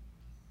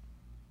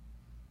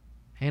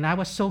 And I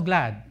was so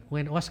glad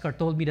when Oscar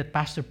told me that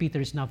Pastor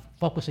Peter is now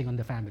focusing on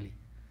the family.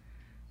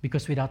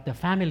 Because without the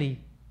family,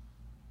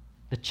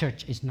 the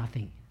church is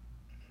nothing.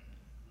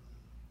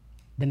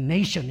 The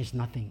nation is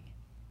nothing.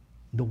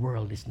 The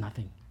world is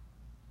nothing.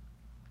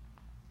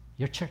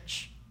 Your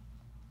church.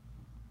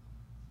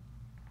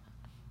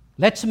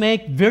 Let's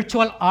make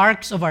virtual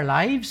arcs of our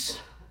lives.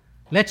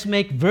 Let's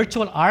make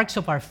virtual arcs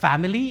of our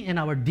family and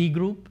our D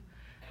group.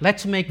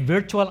 Let's make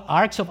virtual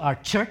arcs of our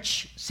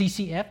church,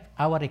 CCF,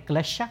 our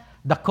ecclesia,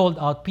 the called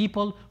out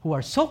people who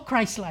are so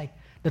Christ-like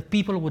that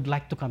people would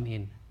like to come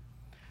in.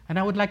 And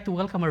I would like to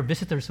welcome our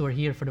visitors who are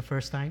here for the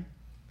first time.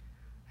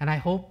 And I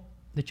hope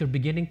that you're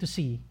beginning to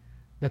see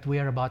that we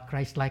are about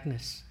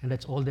Christ-likeness, and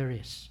that's all there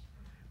is.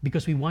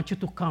 Because we want you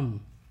to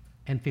come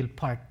and feel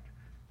part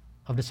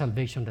of the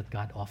salvation that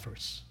God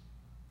offers.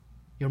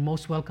 You're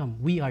most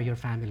welcome. We are your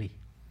family.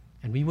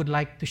 And we would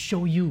like to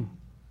show you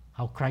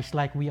how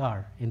Christ-like we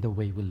are in the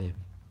way we live.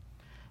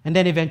 And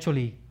then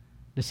eventually,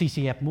 the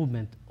CCF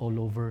movement all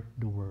over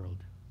the world.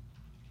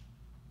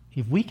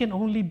 If we can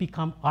only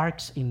become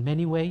arcs in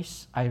many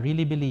ways, I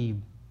really believe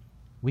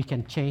we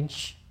can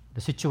change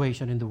the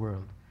situation in the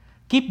world.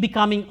 Keep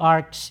becoming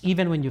arcs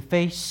even when you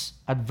face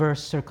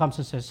adverse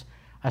circumstances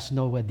as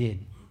Noah did.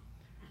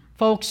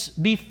 Folks,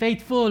 be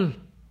faithful.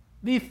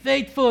 Be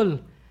faithful.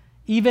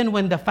 Even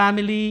when the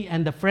family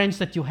and the friends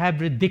that you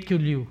have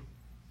ridicule you.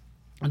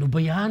 Ano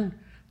ba yan?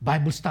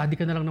 Bible study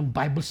ka na lang ng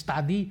Bible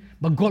study.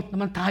 Mag-golf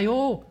naman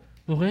tayo.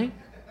 Okay?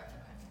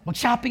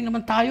 Mag-shopping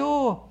naman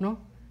tayo. No?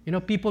 You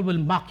know, people will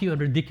mock you and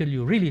ridicule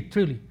you. Really,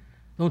 truly.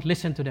 Don't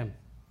listen to them.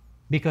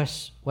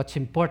 Because what's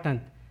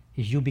important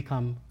is you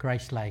become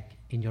Christ-like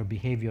in your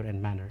behavior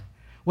and manner.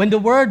 When the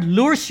word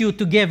lures you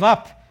to give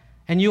up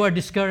and you are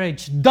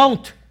discouraged,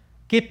 don't.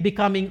 Keep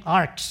becoming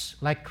arcs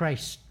like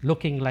Christ,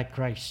 looking like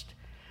Christ.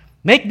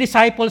 Make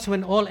disciples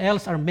when all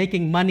else are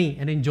making money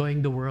and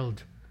enjoying the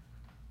world.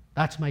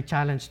 That's my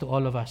challenge to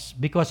all of us.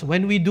 Because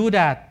when we do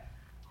that,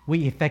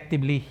 we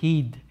effectively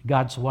heed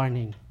God's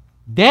warning.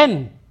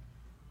 Then,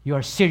 you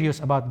are serious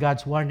about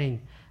God's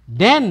warning.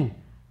 Then,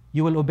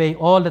 you will obey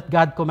all that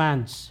God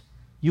commands.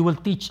 You will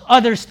teach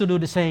others to do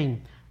the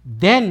same.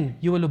 Then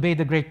you will obey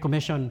the Great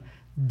Commission.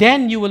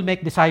 Then you will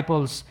make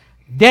disciples.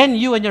 Then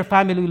you and your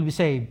family will be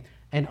saved,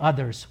 and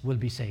others will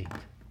be saved.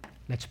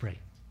 Let's pray.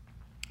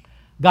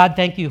 God,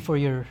 thank you for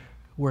your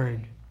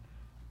word.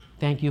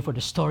 Thank you for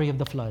the story of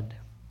the flood.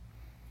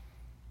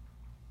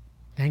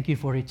 Thank you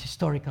for its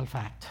historical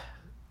fact.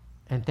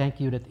 And thank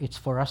you that it's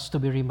for us to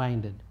be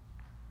reminded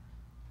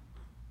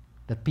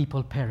that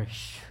people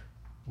perish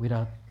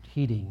without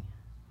heeding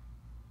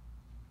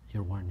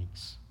your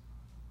warnings.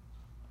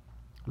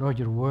 Lord,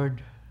 your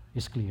word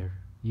is clear.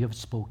 You have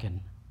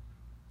spoken.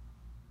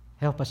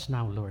 Help us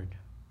now, Lord,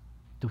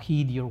 to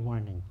heed your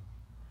warning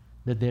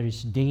that there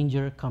is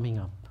danger coming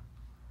up,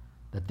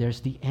 that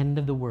there's the end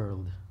of the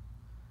world,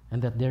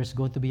 and that there's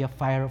going to be a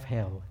fire of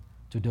hell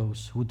to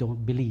those who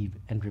don't believe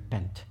and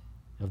repent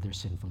of their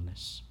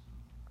sinfulness.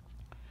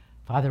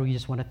 Father, we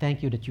just want to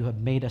thank you that you have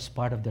made us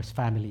part of this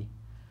family,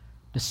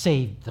 the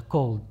saved, the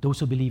called, those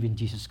who believe in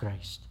Jesus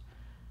Christ.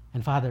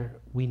 And Father,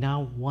 we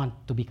now want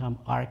to become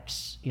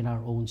arcs in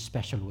our own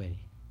special way,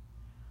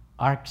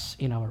 arcs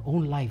in our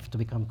own life to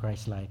become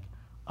Christ-like,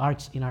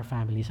 arcs in our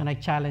families. And I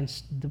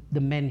challenge the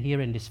men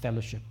here in this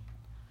fellowship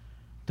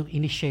to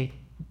initiate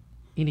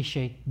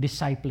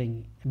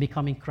discipling,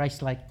 becoming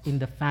Christ-like in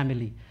the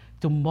family,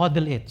 to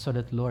model it so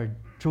that, Lord,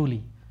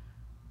 truly,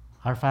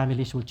 our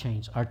families will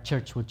change, our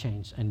church will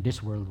change, and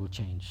this world will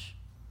change.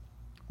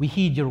 We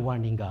heed your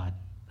warning, God,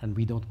 and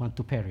we don't want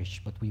to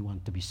perish, but we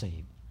want to be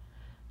saved.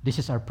 This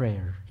is our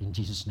prayer in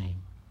Jesus' name.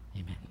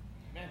 Amen.